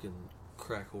a fucking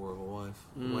crack whore of a wife.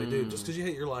 I'm like, dude, just because you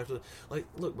hate your life, like,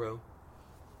 look, bro.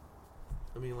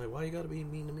 I mean, like, why you gotta be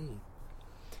mean to me?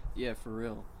 Yeah, for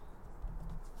real.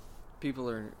 People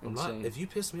are insane. If you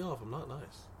piss me off, I'm not nice.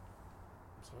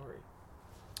 I'm sorry.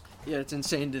 Yeah, it's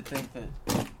insane to think that.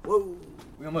 Whoa.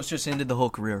 We almost just ended the whole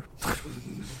career.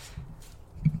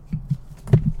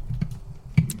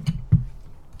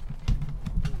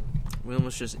 We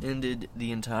almost just ended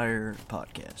the entire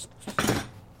podcast.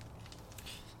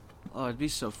 Oh, it'd be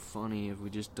so funny if we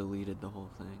just deleted the whole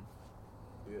thing.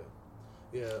 Yeah.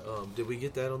 Yeah, did we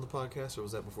get that on the podcast, or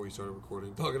was that before you started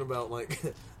recording? Talking about, like,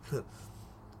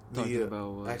 Talking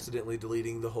about what? Accidentally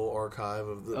deleting the whole archive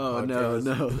of the Oh, podcast.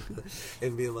 no.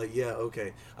 And being like, yeah,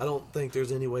 okay. I don't think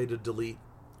there's any way to delete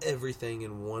everything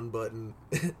in one button.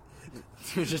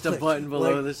 There's just a button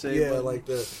below the save button.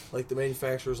 like the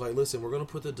manufacturer's like, listen, we're going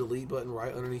to put the delete button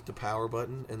right underneath the power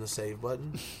button and the save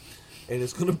button. And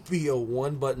it's going to be a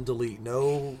one-button delete.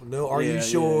 No, are you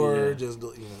sure? Yeah. Just,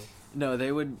 No,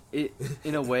 they would.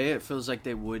 In a way, it feels like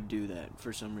they would do that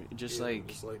for some reason. Just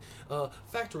like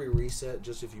factory reset.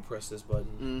 Just if you press this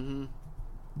button.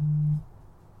 Mm-hmm.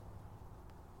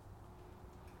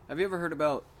 Have you ever heard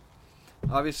about?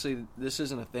 Obviously, this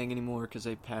isn't a thing anymore because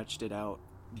they patched it out.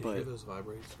 Can but you hear those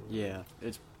vibrates? Yeah,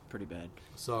 it's pretty bad.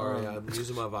 Sorry, I'm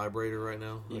using my vibrator right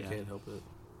now. Yeah. I can't help it.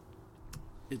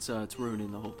 It's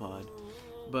ruining the whole pod.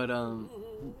 But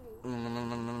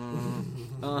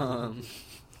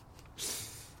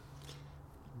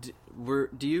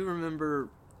do you remember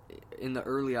in the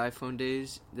early iPhone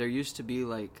days there used to be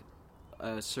like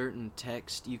a certain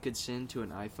text you could send to an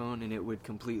iPhone and it would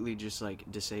completely just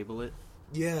like disable it?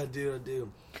 Yeah, dude, I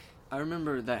do. I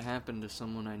remember that happened to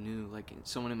someone I knew, like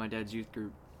someone in my dad's youth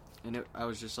group, and I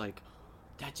was just like,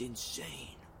 that's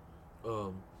insane.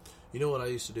 You know what I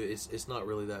used to do? It's not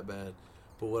really that bad,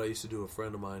 but what I used to do, a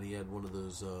friend of mine, he had one of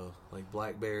those like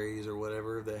Blackberries or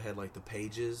whatever that had like the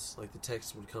pages, like the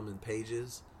text would come in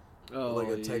pages, like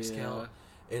a text count,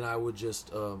 and I would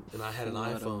just and I had an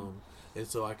iPhone, and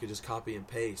so I could just copy and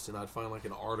paste, and I'd find like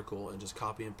an article and just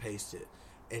copy and paste it,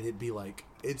 and it'd be like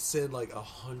it'd send like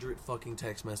 100 fucking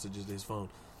text messages to his phone.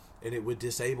 And it would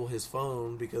disable his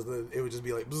phone because it would just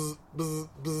be like bzz, bzz,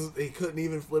 bzz. He couldn't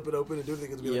even flip it open and do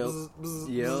anything. It would be like bzz, bzz,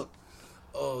 bzz.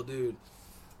 Oh, dude,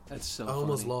 that's so. I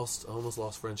almost lost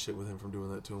friendship with him from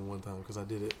doing that to him one time because I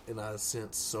did it and I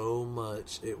sent so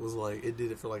much. It was like it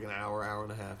did it for like an hour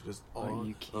and a half. Just are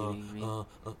you kidding me?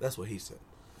 That's what he said.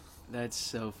 That's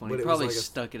so funny. But He it probably was like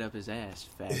stuck it up his ass.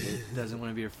 Faggot doesn't want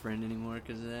to be your friend anymore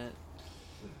because of that.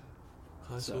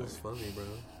 High school's funny, bro.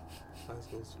 High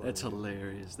school's funny. That's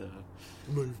hilarious, though.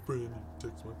 My friend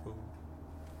takes my phone.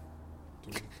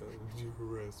 You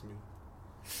harass me.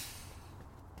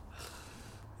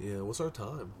 Yeah, what's our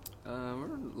time?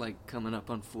 We're like coming up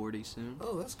on 40 soon.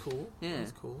 Oh, that's cool. Yeah.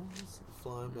 That's cool. It's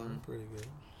flying by pretty good.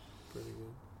 Pretty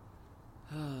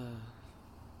good.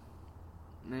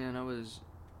 Man, I was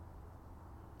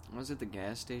at the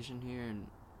gas station here, and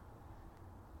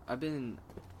I've been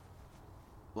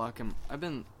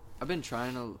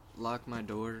trying to lock my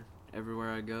door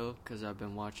everywhere I go because I've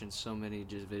been watching so many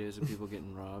just videos of people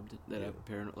getting robbed that I'm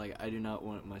paranoid. Like, I do not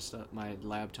want my stuff, my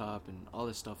laptop and all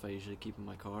this stuff I usually keep in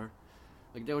my car.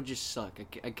 Like, that would just suck.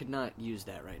 I could not use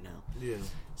that right now. Yeah.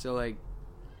 So, like,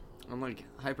 I'm, like,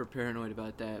 hyper paranoid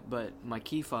about that, but my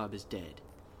key fob is dead.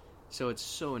 So it's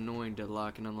so annoying to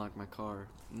lock and unlock my car.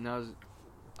 And I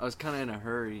was kind of in a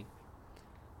hurry.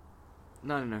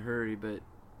 Not in a hurry, but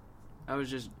I was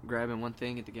just grabbing one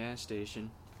thing at the gas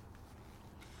station.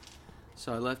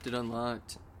 So I left it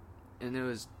unlocked, and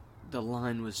the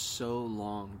line was so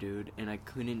long, dude, and I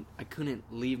couldn't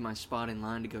leave my spot in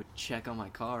line to go check on my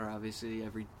car, obviously,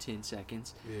 every 10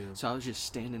 seconds. Yeah. So I was just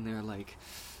standing there like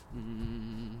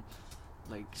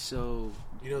so.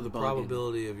 You know, the bugging.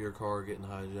 Probability of your car getting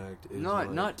hijacked is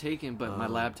not taken, but my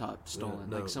laptop stolen.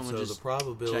 No, like someone so just the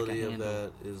probability of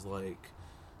handle. that is like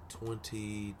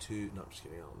 22. No, I'm just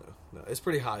kidding. I don't know. No, it's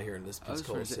pretty high here in this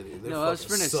Pensacola city. I was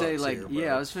going to say like here,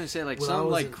 I was going to say like when some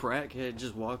like crackhead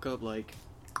just walk up like,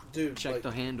 dude, check like,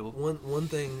 the handle. One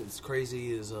thing that's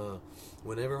crazy is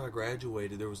whenever I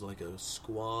graduated, there was like a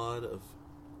squad of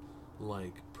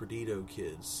like Perdido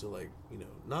kids. So like, you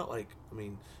know, not like, I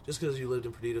mean, just because you lived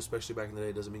in Perdido, especially back in the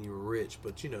day, doesn't mean you were rich.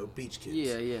 But you know, beach kids.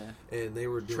 Yeah. And they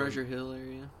were doing Treasure Hill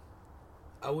area.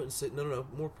 I wouldn't say no,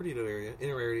 more Perdido area,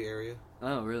 Inner Rarity area.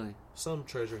 Oh, really? Some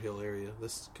Treasure Hill area.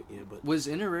 But was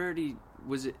Inner Rarity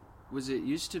was it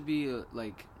used to be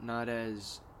like not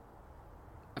as?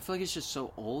 I feel like it's just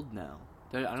so old now.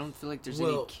 I don't feel like there's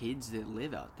any kids that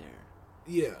live out there.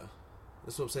 Yeah,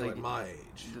 that's what I'm saying. Like my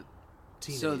age.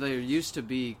 So there used to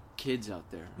be kids out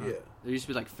there. Huh? Yeah, there used to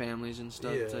be like families and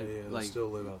stuff. Yeah, like they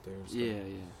still live out there. And stuff.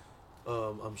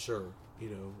 Yeah. I'm sure. You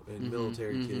know, and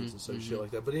military kids and shit like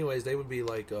that. But anyways, they would be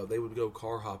like, they would go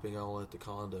car hopping all at the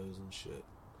condos and shit.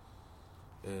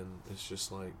 And it's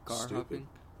just like car hopping.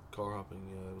 Car hopping,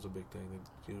 yeah, it was a big thing.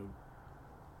 They, you know,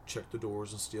 check the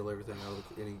doors and steal everything out of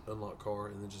any unlocked car,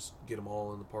 and then just get them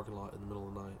all in the parking lot in the middle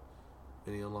of the night.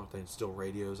 and he unlocked and still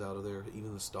radios out of there,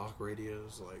 even the stock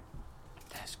radios. Like,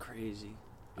 That's crazy.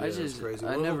 yeah, it's crazy.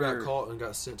 I One of them never got caught and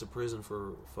got sent to prison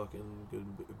for fucking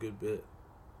a good bit.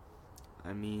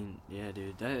 I mean, yeah,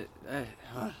 dude,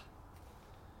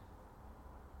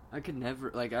 I could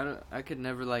never, like, I could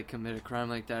never, like, commit a crime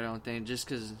like that, I don't think, just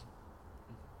because,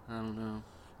 I don't know.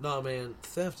 Nah, man,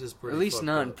 theft is pretty At least fucked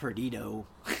not in up. Perdido.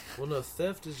 Well, no,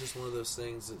 theft is just one of those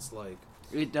things that's like...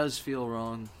 It does feel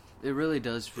wrong. It really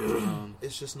does feel wrong.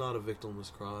 It's just not a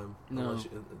victimless crime. No.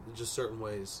 In just certain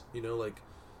ways. You know, like,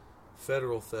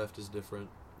 federal theft is different,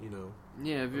 you know.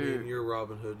 Yeah, if you're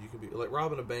Robin Hood, you can be... Like,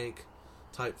 robbing a bank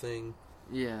type thing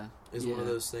yeah, is one of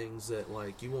those things that,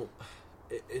 like, you won't...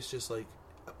 It's just, like,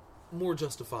 more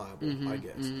justifiable, I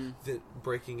guess, than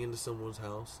breaking into someone's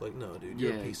house. Like, no, dude,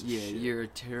 you're a piece of shit. You're a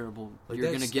terrible... Like, you're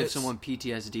going to give someone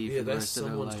PTSD for the rest of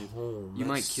their life. That's someone's home. You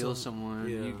might kill someone.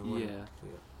 Yeah.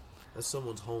 That's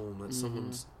someone's home. That's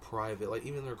someone's private. Like,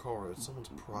 even their car, it's someone's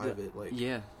private. Like,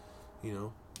 yeah. You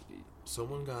know,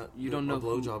 someone got you don't know a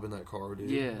blowjob in that car,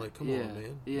 dude. Yeah. Like, come on,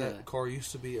 man. Yeah. That car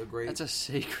used to be a great... That's a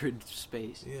sacred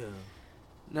space. Yeah.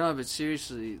 No, but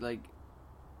seriously, like,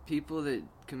 people that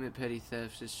commit petty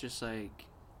thefts, it's just like,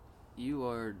 you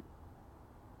are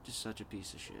just such a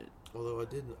piece of shit. Although I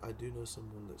do know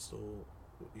someone that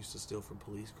used to steal from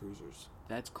police cruisers.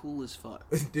 That's cool as fuck.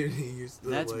 Dude, he used to.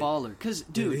 That's like, baller. Cause,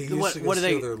 dude, what do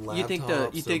they? You think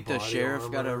the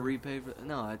sheriff got to repay for?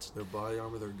 No, it's their body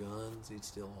armor, their guns. He'd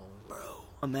steal all of it. Bro,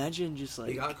 imagine just like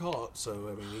he got caught. So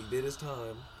I mean, he did his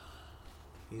time.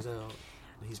 He's out.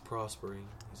 He's prospering.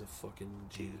 He's a fucking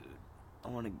G. Dude, I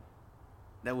want to.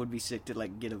 That would be sick to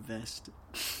like get a vest.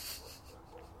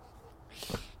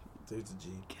 Dude's a G.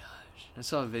 Gosh, I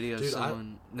saw a video of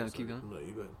someone. Keep going. No,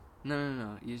 you go ahead.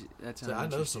 No. That's I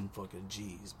know some fucking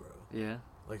G's, bro. Yeah.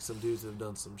 Like some dudes that have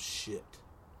done some shit.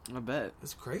 I bet.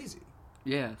 It's crazy.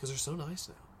 Yeah. Because they're so nice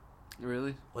now.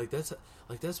 Really? That's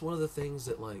one of the things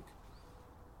that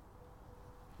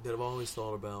that I've always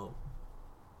thought about.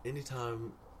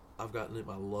 Anytime I've gotten at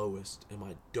my lowest and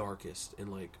my darkest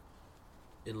in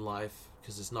life,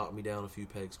 because it's knocked me down a few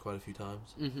pegs quite a few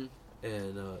times. Mm-hmm.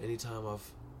 And anytime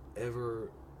I've ever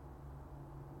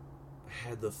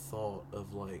had the thought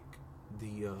of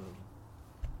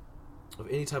of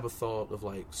any type of thought of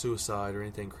like suicide or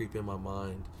anything creep in my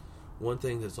mind, one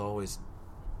thing that's always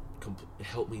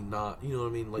helped me not, you know what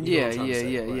I mean? Like, you know what I'm trying to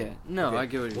say, right? Yeah. No, okay. I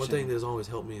get what you're saying. One thing that's always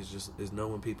helped me is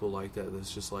knowing people like that.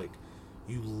 That's just like,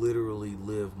 you literally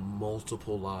live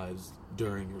multiple lives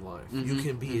during your life. Mm-hmm, you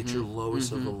can be at your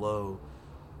lowest of the low.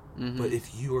 Mm-hmm. But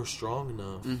if you are strong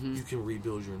enough, you can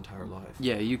rebuild your entire life.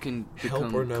 Yeah, you can become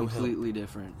help or no completely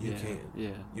different. You can.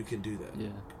 Yeah. You can do that. Yeah.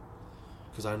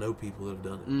 Because I know people that have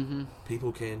done it. Mm-hmm.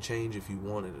 People can change if you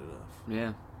want it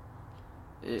enough.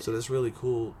 Yeah. So that's really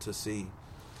cool to see.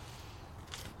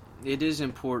 It is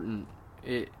important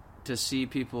to see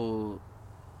people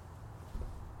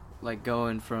like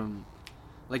going from,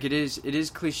 like, it is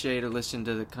cliche to listen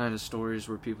to the kind of stories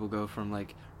where people go from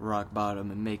like rock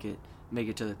bottom and make it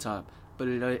to the top, but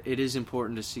it is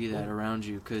important to see that around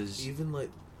you, because even like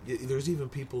there's even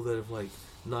people that have like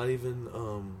not even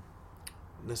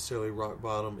necessarily rock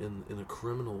bottom in a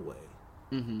criminal way.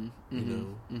 Mm-hmm, you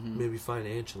know, maybe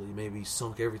financially, maybe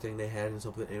sunk everything they had in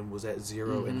something and was at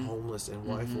zero and homeless, and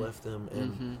wife left them,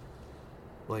 and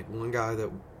like one guy that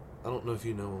I don't know if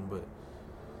you know him, but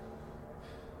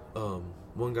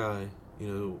one guy,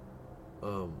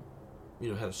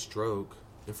 had a stroke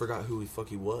and forgot who he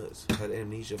was, had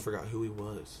amnesia, forgot who he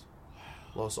was,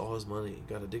 lost all his money,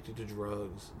 got addicted to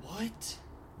drugs. What?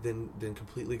 Then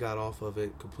completely got off of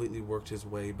it, completely worked his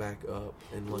way back up,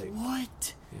 and like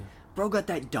what? Yeah. Bro got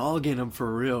that dog in him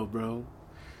for real, bro.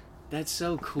 That's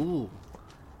so cool.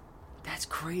 That's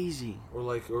crazy. Or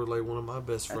like one of my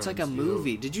best friends. That's like a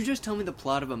movie. Did you just tell me the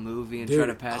plot of a movie and Dude, try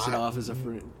to pass it off as a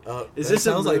friend? Is this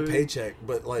sounds like Paycheck,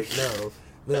 but like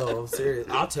no, I'm serious.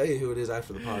 I'll tell you who it is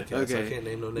after the podcast. Okay. I can't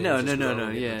name no names. No.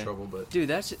 Yeah. In trouble, but dude,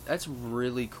 that's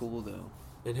really cool though.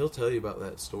 And he'll tell you about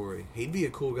that story. He'd be a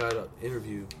cool guy to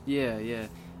interview. Yeah.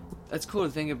 That's cool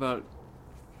to think about,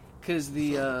 because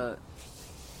what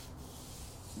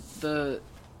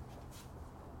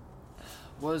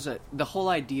was that? The whole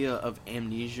idea of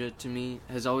amnesia to me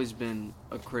has always been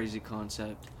a crazy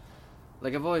concept.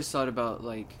 Like, I've always thought about,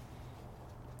 like,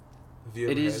 have you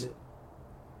ever had it?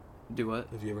 Do what?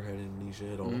 Have you ever had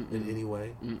amnesia at all in any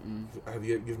way? Have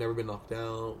you've never been knocked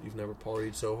out? You've never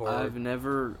partied so hard?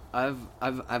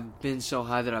 I've been so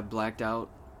high that I blacked out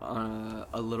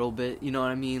a little bit. You know what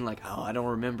I mean? Like, I don't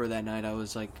remember that night. I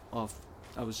was like off.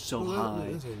 I was so high.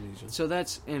 That's amnesia. So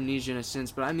that's amnesia in a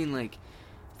sense, but I mean, like,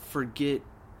 forget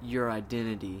your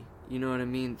identity. You know what I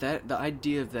mean? That the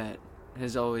idea of that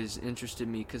has always interested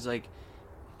me, because like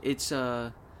it's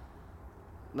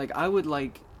like I would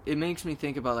like, it makes me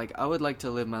think about like I would like to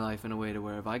live my life in a way to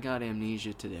where if I got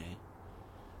amnesia today,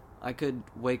 I could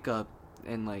wake up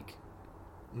and like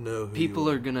know who people you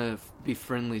are gonna be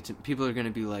friendly to people are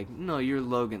gonna be like, no, you're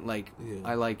Logan, like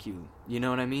I like you. You know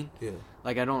what I mean? Yeah.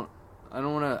 Like I don't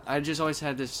want to. I just always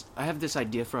had this. I have this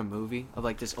idea for a movie of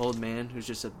like this old man who's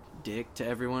just a dick to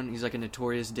everyone. He's like a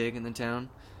notorious dick in the town,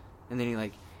 and then he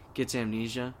like gets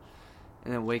amnesia,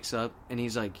 and then wakes up, and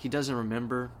he's like he doesn't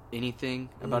remember anything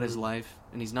about his life,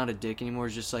 and he's not a dick anymore.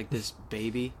 He's just like this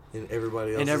baby, and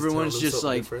everybody else. And everyone's just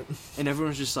like, different. And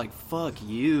everyone's just like, fuck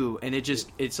you, and it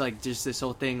just it's like just this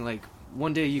whole thing like.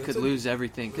 One day you could lose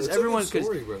everything because everyone You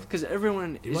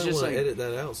is just like edit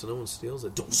that out so no one steals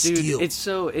it. Don't dude,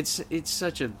 steal. It's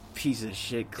such a piece of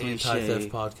shit cliche. Anti-theft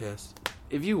podcast.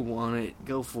 If you want it,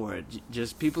 go for it.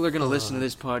 Just people are gonna listen to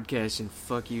this podcast and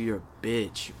fuck you. You're a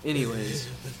bitch. Anyways,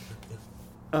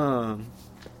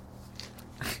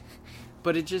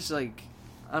 but it just like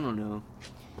I don't know.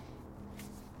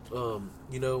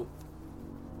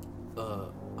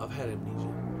 I've had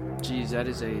amnesia. Jeez, that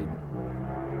is a.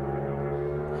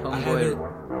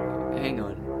 Homeboy, hang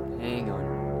on.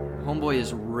 Homeboy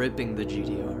is ripping the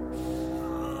GTR.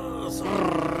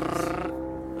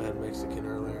 I had Mexican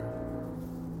earlier.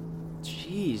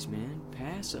 Jeez, man,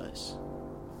 pass us.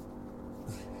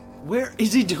 Where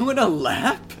is he doing a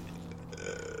lap?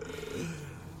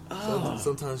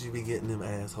 Sometimes you be getting them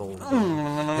assholes.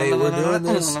 Hey, we're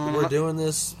doing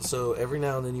this. So every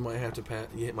now and then you might have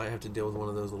to deal with one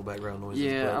of those little background noises.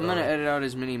 Yeah, but, I'm gonna edit out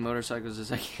as many motorcycles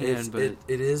as I can. But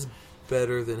it is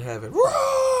better than having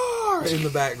roar in the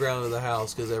background of the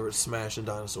house because Everett's smashing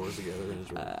dinosaurs together in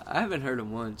his room. I haven't heard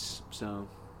him once, so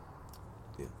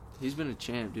yeah, he's been a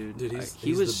champ, dude.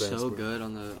 He was the best, so bro. good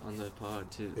on the pod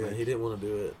too. Yeah, he didn't want to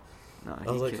do it. No, I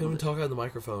was like, come and talk out of the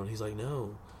microphone. He's like,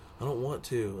 no. I don't want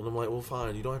to. And I'm like, well,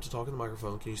 fine. You don't have to talk in the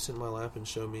microphone. Can you sit in my lap and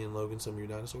show me and Logan some of your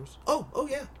dinosaurs? Oh,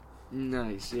 yeah.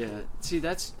 Nice, yeah. See,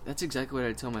 that's exactly what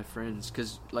I tell my friends.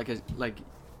 Because,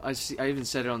 I even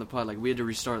said it on the pod. Like, we had to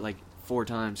restart, 4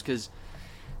 times. Because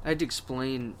I had to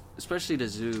explain, especially to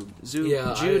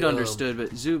Zoob. Jude understood,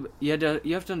 but Zoob, you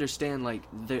have to understand,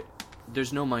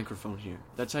 there's no microphone here.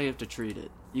 That's how you have to treat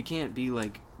it. You can't be,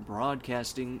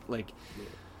 broadcasting, Yeah.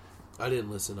 I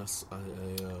didn't listen. I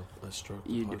struck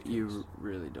the podcast. You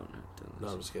really don't have to listen. No,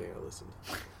 I'm just kidding. I listened.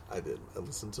 I did. I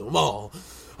listened to them all.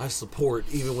 I support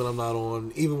even when I'm not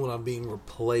on, even when I'm being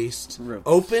replaced.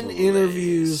 Open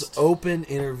interviews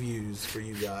for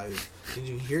you guys. Did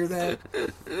you hear that?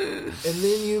 And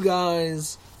then you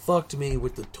guys fucked me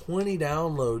with the 20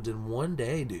 downloads in one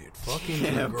day, dude. Fucking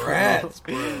congrats,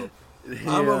 bro.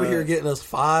 I'm over here getting us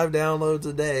 5 downloads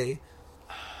a day.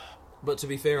 But to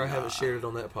be fair, I haven't shared it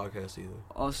on that podcast either.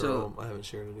 Also, I haven't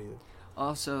shared it either.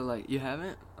 Also, you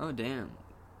haven't? Oh, damn.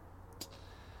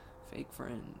 Fake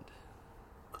friend.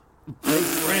 Fake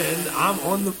friend? I'm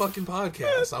on the fucking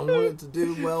podcast. I want it to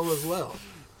do well as well.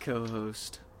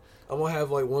 Co-host. I'm going to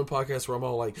have, one podcast where I'm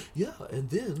all like, yeah, and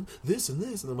then this and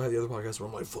this. And then I'm going to have the other podcast where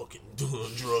I'm like, fucking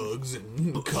doing drugs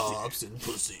and cops and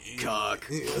pussy. Cock.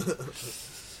 Yeah.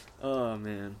 Oh,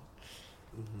 man.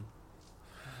 Mm-hmm.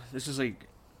 This is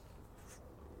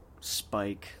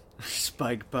Spike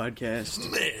podcast.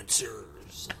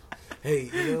 Mansers. Hey,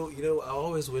 you know, I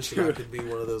always wish that I could be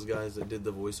one of those guys that did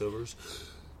the voiceovers.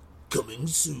 Coming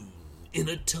soon, in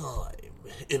a time,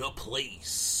 in a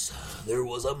place, there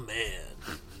was a man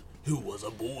who was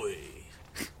a boy.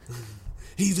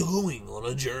 He's going on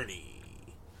a journey.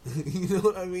 You know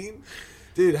what I mean?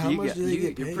 Dude, how much do they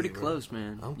get paid? You're pretty close,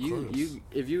 man. I'm close.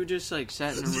 If you just sat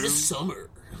in a room this summer.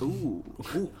 Ooh.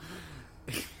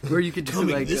 Where you could do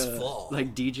this fall.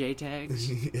 DJ tags.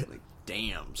 Yeah.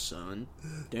 Damn son,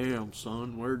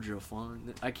 where'd you find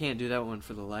it? I can't do that one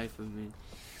for the life of me.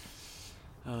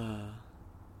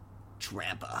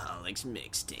 Trapaholics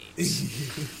mixtapes.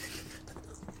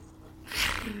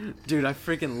 Dude, I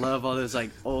freaking love all those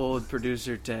old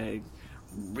producer tag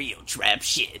real trap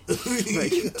shit.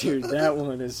 Dude, that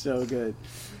one is so good.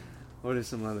 What are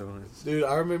some other ones? Dude,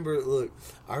 I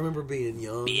remember being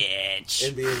young, bitch,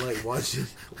 and being watching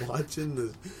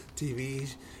the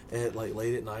TV at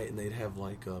late at night, and they'd have do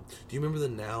you remember the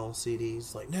Now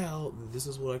CDs? Now, this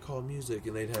is what I call music,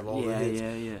 and they'd have all the hits.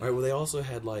 Yeah. Right, well, they also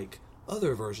had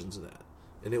other versions of that,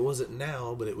 and it wasn't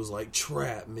Now, but it was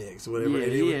trap mix, whatever. Yeah,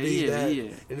 and it would be that, yeah.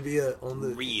 and it'd be on the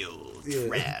real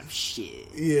trap shit.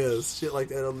 Yeah, shit like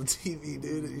that on the TV,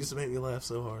 dude. It used to make me laugh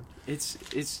so hard. It's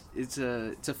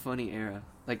a funny era,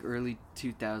 early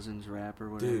 2000s rap or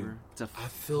whatever. Dude, it's a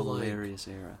hilarious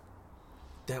era.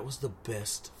 that was the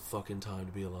best fucking time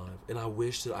to be alive. And I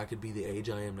wish that I could be the age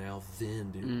I am now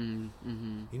then, dude.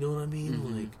 Mm-hmm. You know what I mean?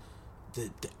 Mm-hmm. Like, the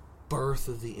birth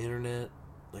of the internet.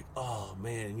 Like, oh,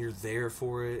 man, and you're there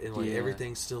for it. And, like,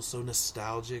 everything's still so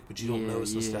nostalgic, but you don't know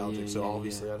it's nostalgic. So,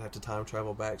 obviously, I'd have to time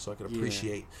travel back so I could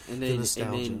appreciate the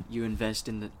nostalgia. And then you invest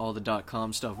in all the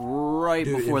 .com stuff right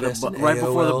before the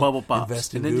AOL, bubble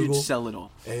pops. And then Google, you'd sell it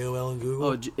all. AOL and Google.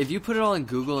 Oh, if you put it all in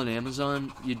Google and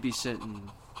Amazon, you'd be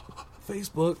sitting...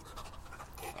 Facebook.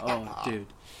 Oh, dude.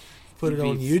 Put it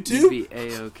on YouTube? You'd be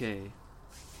A-okay.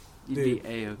 You'd be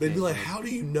A-okay. They'd be like, how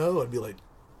do you know? I'd be like...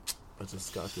 I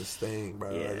just got this thing,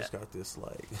 bro. Yeah. I just got this,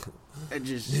 like,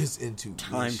 this intuition.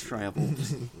 Time travel.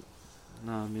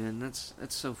 Nah, man, that's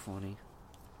so funny.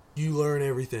 You learn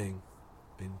everything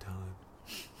in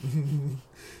time.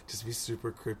 Just be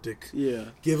super cryptic. Yeah.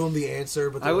 Give them the answer,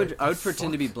 but I would like,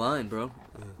 pretend to be blind, bro.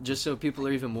 Yeah. Just so people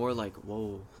are even more like,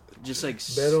 whoa. Just like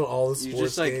bet on all the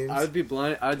sports games. I would be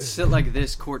blind. I would sit like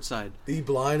this courtside. Be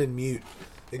blind and mute.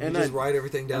 And you just write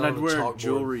everything down on a chalkboard. And I'd wear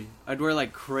jewelry. I'd wear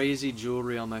like crazy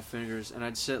jewelry on my fingers, and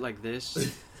I'd sit like this.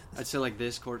 I'd sit like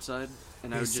this courtside,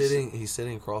 and he's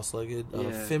sitting cross-legged,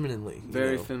 femininely,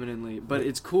 very femininely. But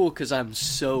it's cool because I'm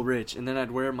so rich. And then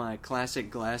I'd wear my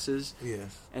classic glasses,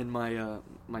 and my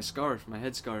my scarf, my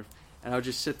headscarf, and I would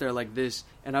just sit there like this,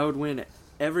 and I would win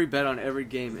every bet on every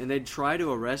game. And they'd try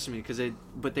to arrest me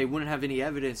but they wouldn't have any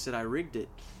evidence that I rigged it.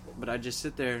 But I just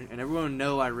sit there, and everyone would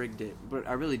know I rigged it. But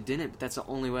I really didn't, but that's the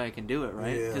only way I can do it,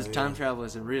 right? Because time travel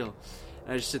isn't real.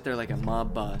 And I just sit there like a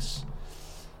mob boss.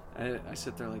 I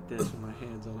sit there like this with my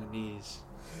hands on my knees.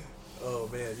 Oh,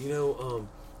 man. You know,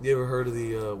 you ever heard of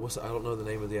the, I don't know the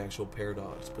name of the actual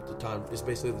paradox, but it's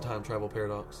basically the time travel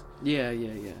paradox. Yeah.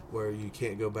 Where you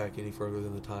can't go back any further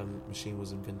than the time machine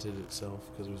was invented itself,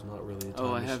 because there's not really a time machine.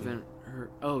 Oh, I haven't heard.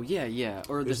 Oh, yeah.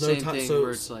 Or there's the same thing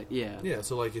where it's like, Yeah,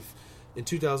 so like if... In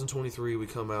 2023, we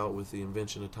come out with the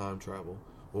invention of time travel.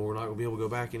 Well, we're not going to be able to go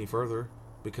back any further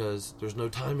because there's no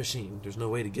time machine. There's no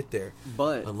way to get there.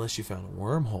 But unless you found a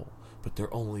wormhole. But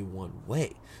they're only one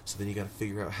way. So then you got to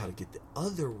figure out how to get the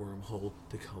other wormhole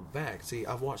to come back. See,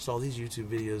 I've watched all these YouTube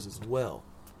videos as well.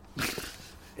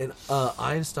 And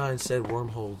Einstein said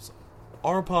wormholes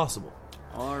are possible.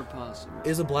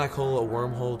 Is a black hole a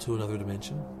wormhole to another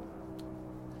dimension?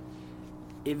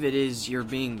 If it is, you're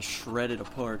being shredded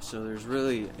apart. So there's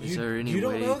really is there any way? You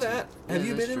don't know that. Have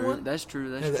you been in one? That's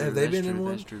true. Have they been in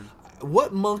one? That's true.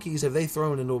 What monkeys have they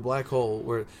thrown into a black hole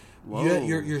where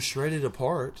you're shredded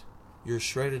apart? You're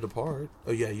shredded apart.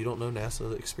 Oh yeah, you don't know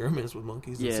NASA experiments with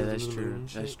monkeys. Yeah, that's true.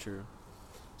 That's true.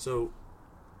 So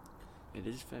it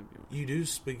is February. You do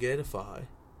spaghettify,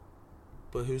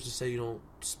 but who's to say you don't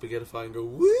spaghettify and go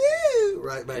woo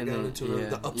right back down into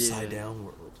the upside down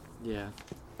world? Yeah.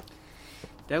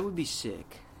 That would be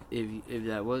sick if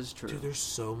that was true. Dude, there's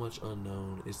so much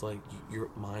unknown. It's like your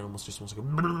mind almost just wants to go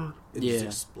and just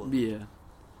explode. Yeah.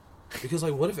 Because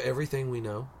like, what if everything we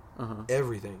know,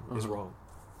 everything is wrong?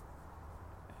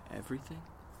 Everything?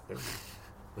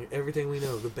 Like everything we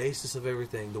know, the basis of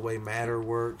everything, the way matter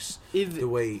works,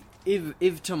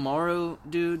 If tomorrow,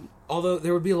 dude... Although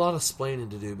there would be a lot of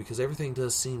explaining to do because everything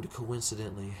does seem to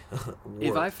coincidentally work.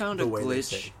 If I found a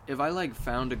glitch, if I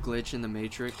found a glitch in the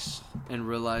Matrix and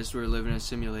realized we were living in a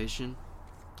simulation,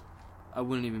 I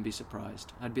wouldn't even be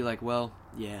surprised. I'd be like, well,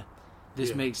 yeah,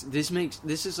 this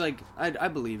is like, I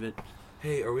believe it.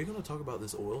 Hey, are we going to talk about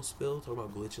this oil spill? Talk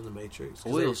about glitch in the Matrix?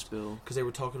 Oil spill? Because they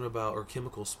were talking about, or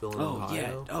chemical spill in Ohio.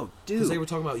 Yeah. Oh, dude. Because they were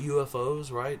talking about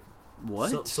UFOs, right?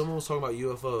 What? Someone was talking about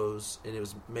UFOs, and it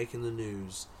was making the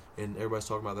news. And everybody's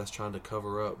talking about that's trying to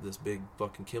cover up this big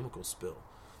fucking chemical spill.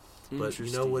 But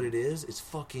you know what it is? It's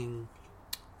fucking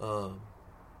vinyl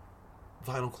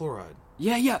chloride.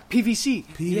 Yeah, PVC.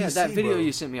 Yeah, that video bro.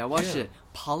 you sent me, I watched it.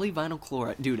 Polyvinyl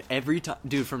chloride. Dude, every time.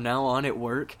 Dude, from now on at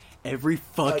work, every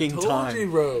fucking time. You,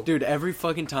 bro. Dude, every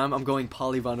fucking time I'm going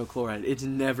polyvinyl chloride. It's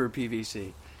never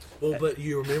PVC. Well, but do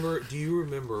you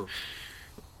remember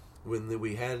when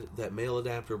we had that male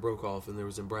adapter broke off and there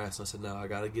was in brass, and I said, no, I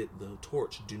got to get the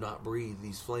torch. Do not breathe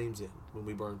these flames in when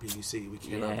we burn PVC. We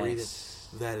cannot breathe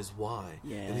it. That is why.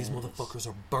 Yes. And these motherfuckers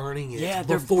are burning it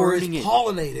they're before burning it's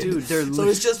pollinated. Dude, so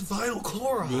it's just vinyl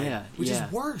chloride, which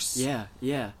is worse.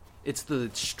 Yeah. It's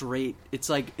the straight. It's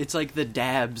like the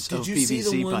dabs of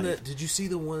PVC pipe. Did you see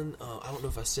the one? I don't know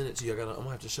if I sent it to you. I'm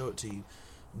gonna have to show it to you.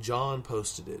 John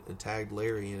posted it and tagged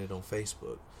Larry in it on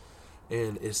Facebook.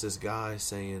 And it's this guy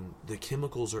saying the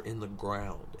chemicals are in the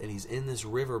ground, and he's in this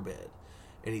riverbed,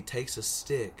 and he takes a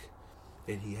stick,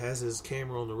 and he has his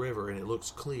camera on the river, and it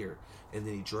looks clear, and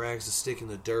then he drags the stick in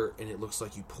the dirt, and it looks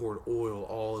like you poured oil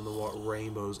all in the water,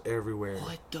 rainbows everywhere.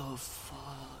 What the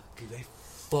fuck? Dude, they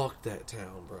fuck that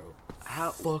town, bro. How?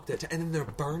 Fuck that town. And then they're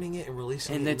burning it and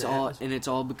releasing And it. it's all, and it's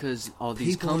all because all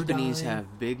these People are companies dying,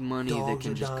 have big money. They dogs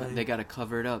can are just, dying. they gotta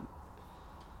cover it up.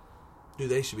 Dude,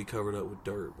 they should be covered up with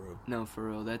dirt, bro. No, for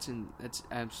real. That's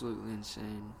absolutely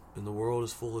insane. And the world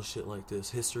is full of shit like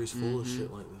this. History's full of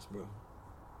shit like this, bro.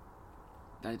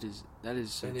 That is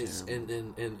so And it's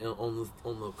terrible. and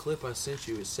on the clip I sent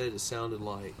you, it said it sounded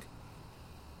like.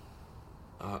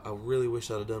 I really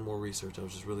wish I'd have done more research. I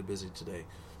was just really busy today,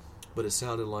 but it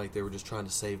sounded like they were just trying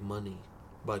to save money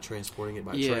by transporting it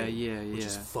by train. Which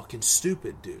is fucking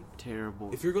stupid, dude.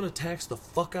 Terrible. If you're gonna tax the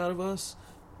fuck out of us,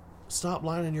 stop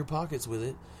lining your pockets with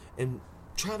it and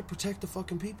try to protect the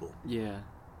fucking people. Yeah.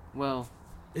 Well.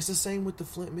 It's the same with the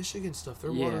Flint, Michigan stuff.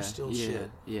 Their water's still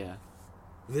shit. Yeah.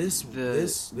 This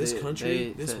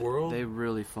country, this world, they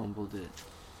really fumbled it.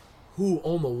 Who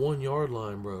on the 1 yard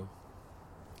line, bro?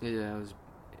 Yeah, it was.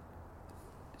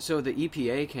 So the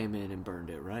EPA came in and burned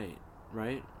it, right?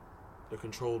 Right? The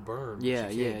controlled burn. Yeah,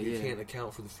 you can't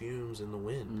account for the fumes and the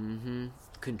wind. Mm-hmm.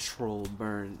 Controlled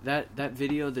burn. That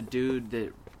video, the dude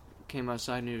that came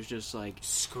outside and he was just like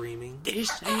screaming,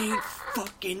 "This ain't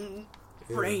fucking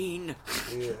rain,"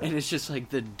 and it's just like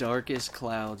the darkest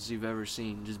clouds you've ever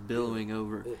seen, just billowing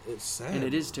over. It's sad, and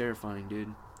it is terrifying,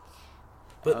 dude.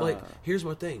 But like, here's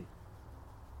my thing: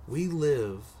 we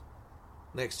live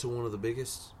next to one of the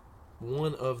biggest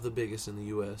in the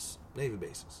U.S. Navy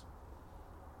bases.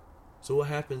 So what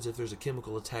happens if there's a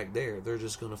chemical attack there? They're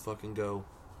just gonna fucking go,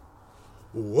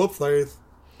 whoop, faith.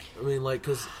 I mean, like,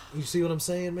 because you see what I'm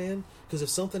saying, man? Because if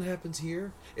something happens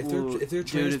here, if they're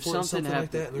transporting something like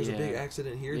that, and there's a big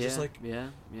accident here, just like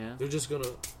they're just gonna.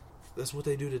 That's what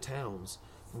they do to towns.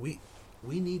 We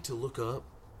need to look up.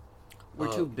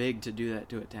 We're too big to do that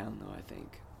to a town, though. I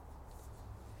think.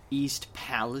 East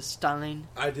Palestine.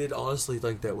 I did honestly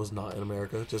think that was not in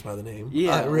America, just by the name.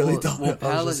 Yeah, I really thought. Well,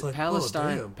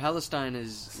 Palestine. Oh, Palestine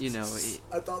is, you know,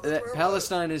 I thought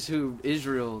Palestine is who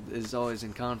Israel is always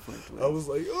in conflict with. I was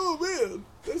like, oh man,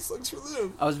 that sucks for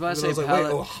them. I was about to say, wait,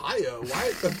 Ohio?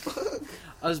 Why the fuck?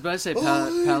 I was about to say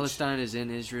Palestine is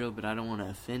in Israel, but I don't want to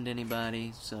offend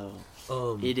anybody, so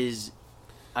it is.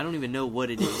 I don't even know what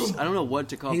it is. I don't know what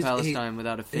to call Palestine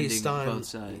without offending both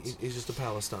sides. He's just a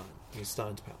Palestine. He's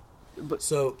Stein's pal. But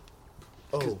so,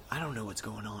 I don't know what's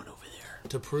going on over there.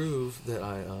 To prove that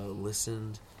I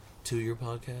listened to your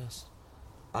podcast,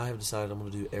 I have decided I'm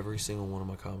going to do every single one of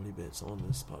my comedy bits on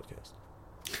this podcast.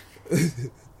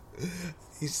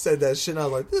 He said that shit, and I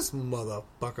was like, this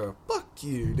motherfucker, fuck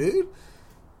you, dude.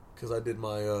 Because I did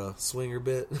my swinger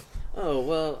bit. Oh,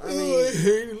 well, I mean... I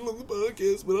hate it on the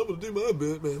podcast, but I'm going to do my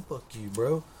bit, man. Fuck you,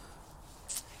 bro.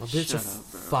 My bits are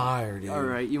fire, dude.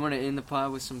 Alright, you want to end the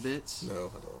pod with some bits?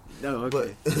 No, I don't. No,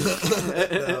 okay.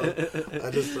 But, no,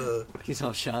 I just... He's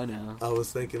all shy now. I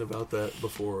was thinking about that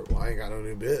before. Well, I ain't got no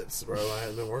new bits, bro. I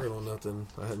hadn't been working on nothing.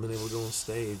 I hadn't been able to go on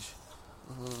stage.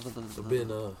 I've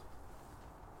been,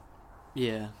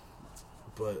 yeah.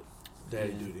 But,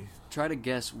 daddy duty. Try to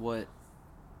guess what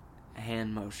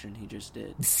hand motion he just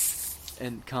did.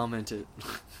 And comment it.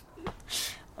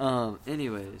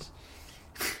 Anyways.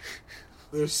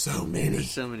 There's so many. There's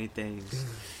so many things.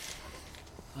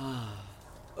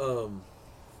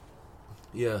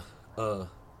 Yeah.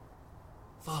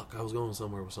 Fuck, I was going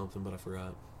somewhere with something, but I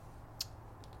forgot.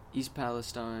 East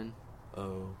Palestine.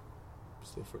 Oh,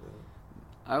 still forgot.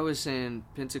 I was saying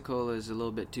Pensacola is a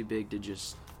little bit too big to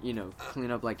just,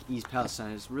 clean up like East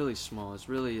Palestine. It's really small. It's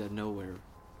really a nowhere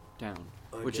town.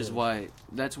 Which is why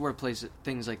that's where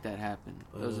things like that happen.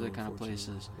 Those are the kind of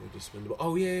places.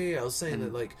 Oh yeah. I was saying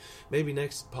that like maybe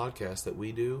next podcast that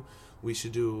we do, we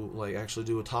should do actually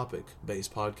do a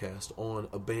topic-based podcast on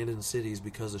abandoned cities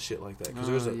because of shit like that.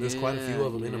 Because there's quite a few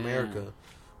of them in America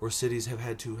where cities have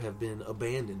been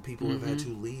abandoned. People have had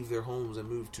to leave their homes and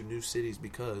move to new cities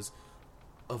because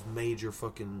of major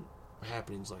fucking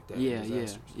happenings like that. Yeah.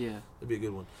 That'd be a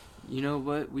good one. You know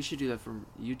what? We should do that for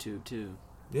YouTube too.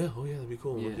 Yeah, that'd be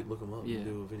cool. We could look them up and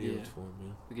do a video for them,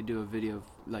 yeah. We could do a video,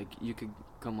 you could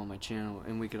come on my channel,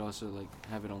 and we could also,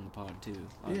 have it on the pod, too,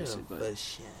 obviously. Yeah, but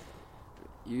shit.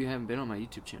 You haven't been on my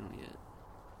YouTube channel yet.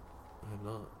 I have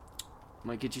not.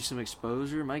 Might get you some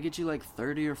exposure. Might get you,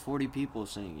 30 or 40 people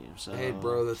seeing you, so... Hey,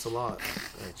 bro, that's a lot,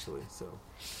 actually, so...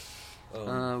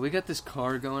 we got this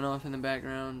car going off in the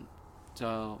background,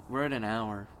 so we're at an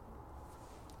hour.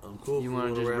 I'm cool. You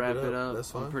want to just wrap it up? That's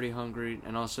fine. I'm pretty hungry,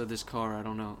 and also this car, I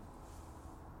don't know.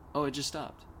 Oh, it just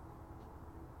stopped.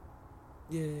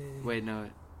 Yay. Wait,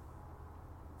 no.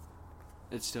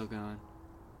 It's still going.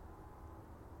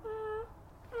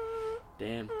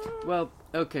 Damn. Well,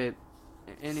 okay.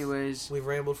 Anyways. We've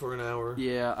rambled for an hour.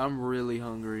 Yeah, I'm really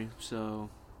hungry,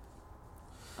 so...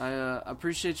 I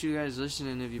appreciate you guys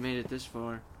listening if you made it this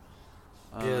far.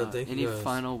 Thank you Any guys.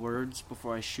 final words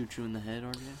before I shoot you in the head,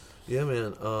 RJ? Yeah,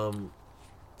 man.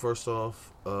 First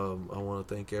off, I want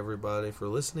to thank everybody for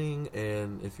listening,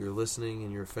 and if you're listening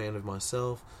and you're a fan of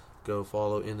myself, go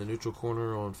follow In the Neutral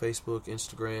Corner on Facebook,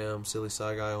 Instagram, Silly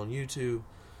Sci Guy on YouTube.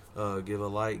 Give a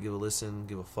like, give a listen,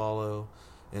 give a follow,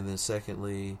 and then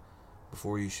secondly,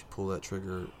 before you should pull that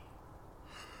trigger,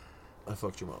 I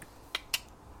fucked your mom.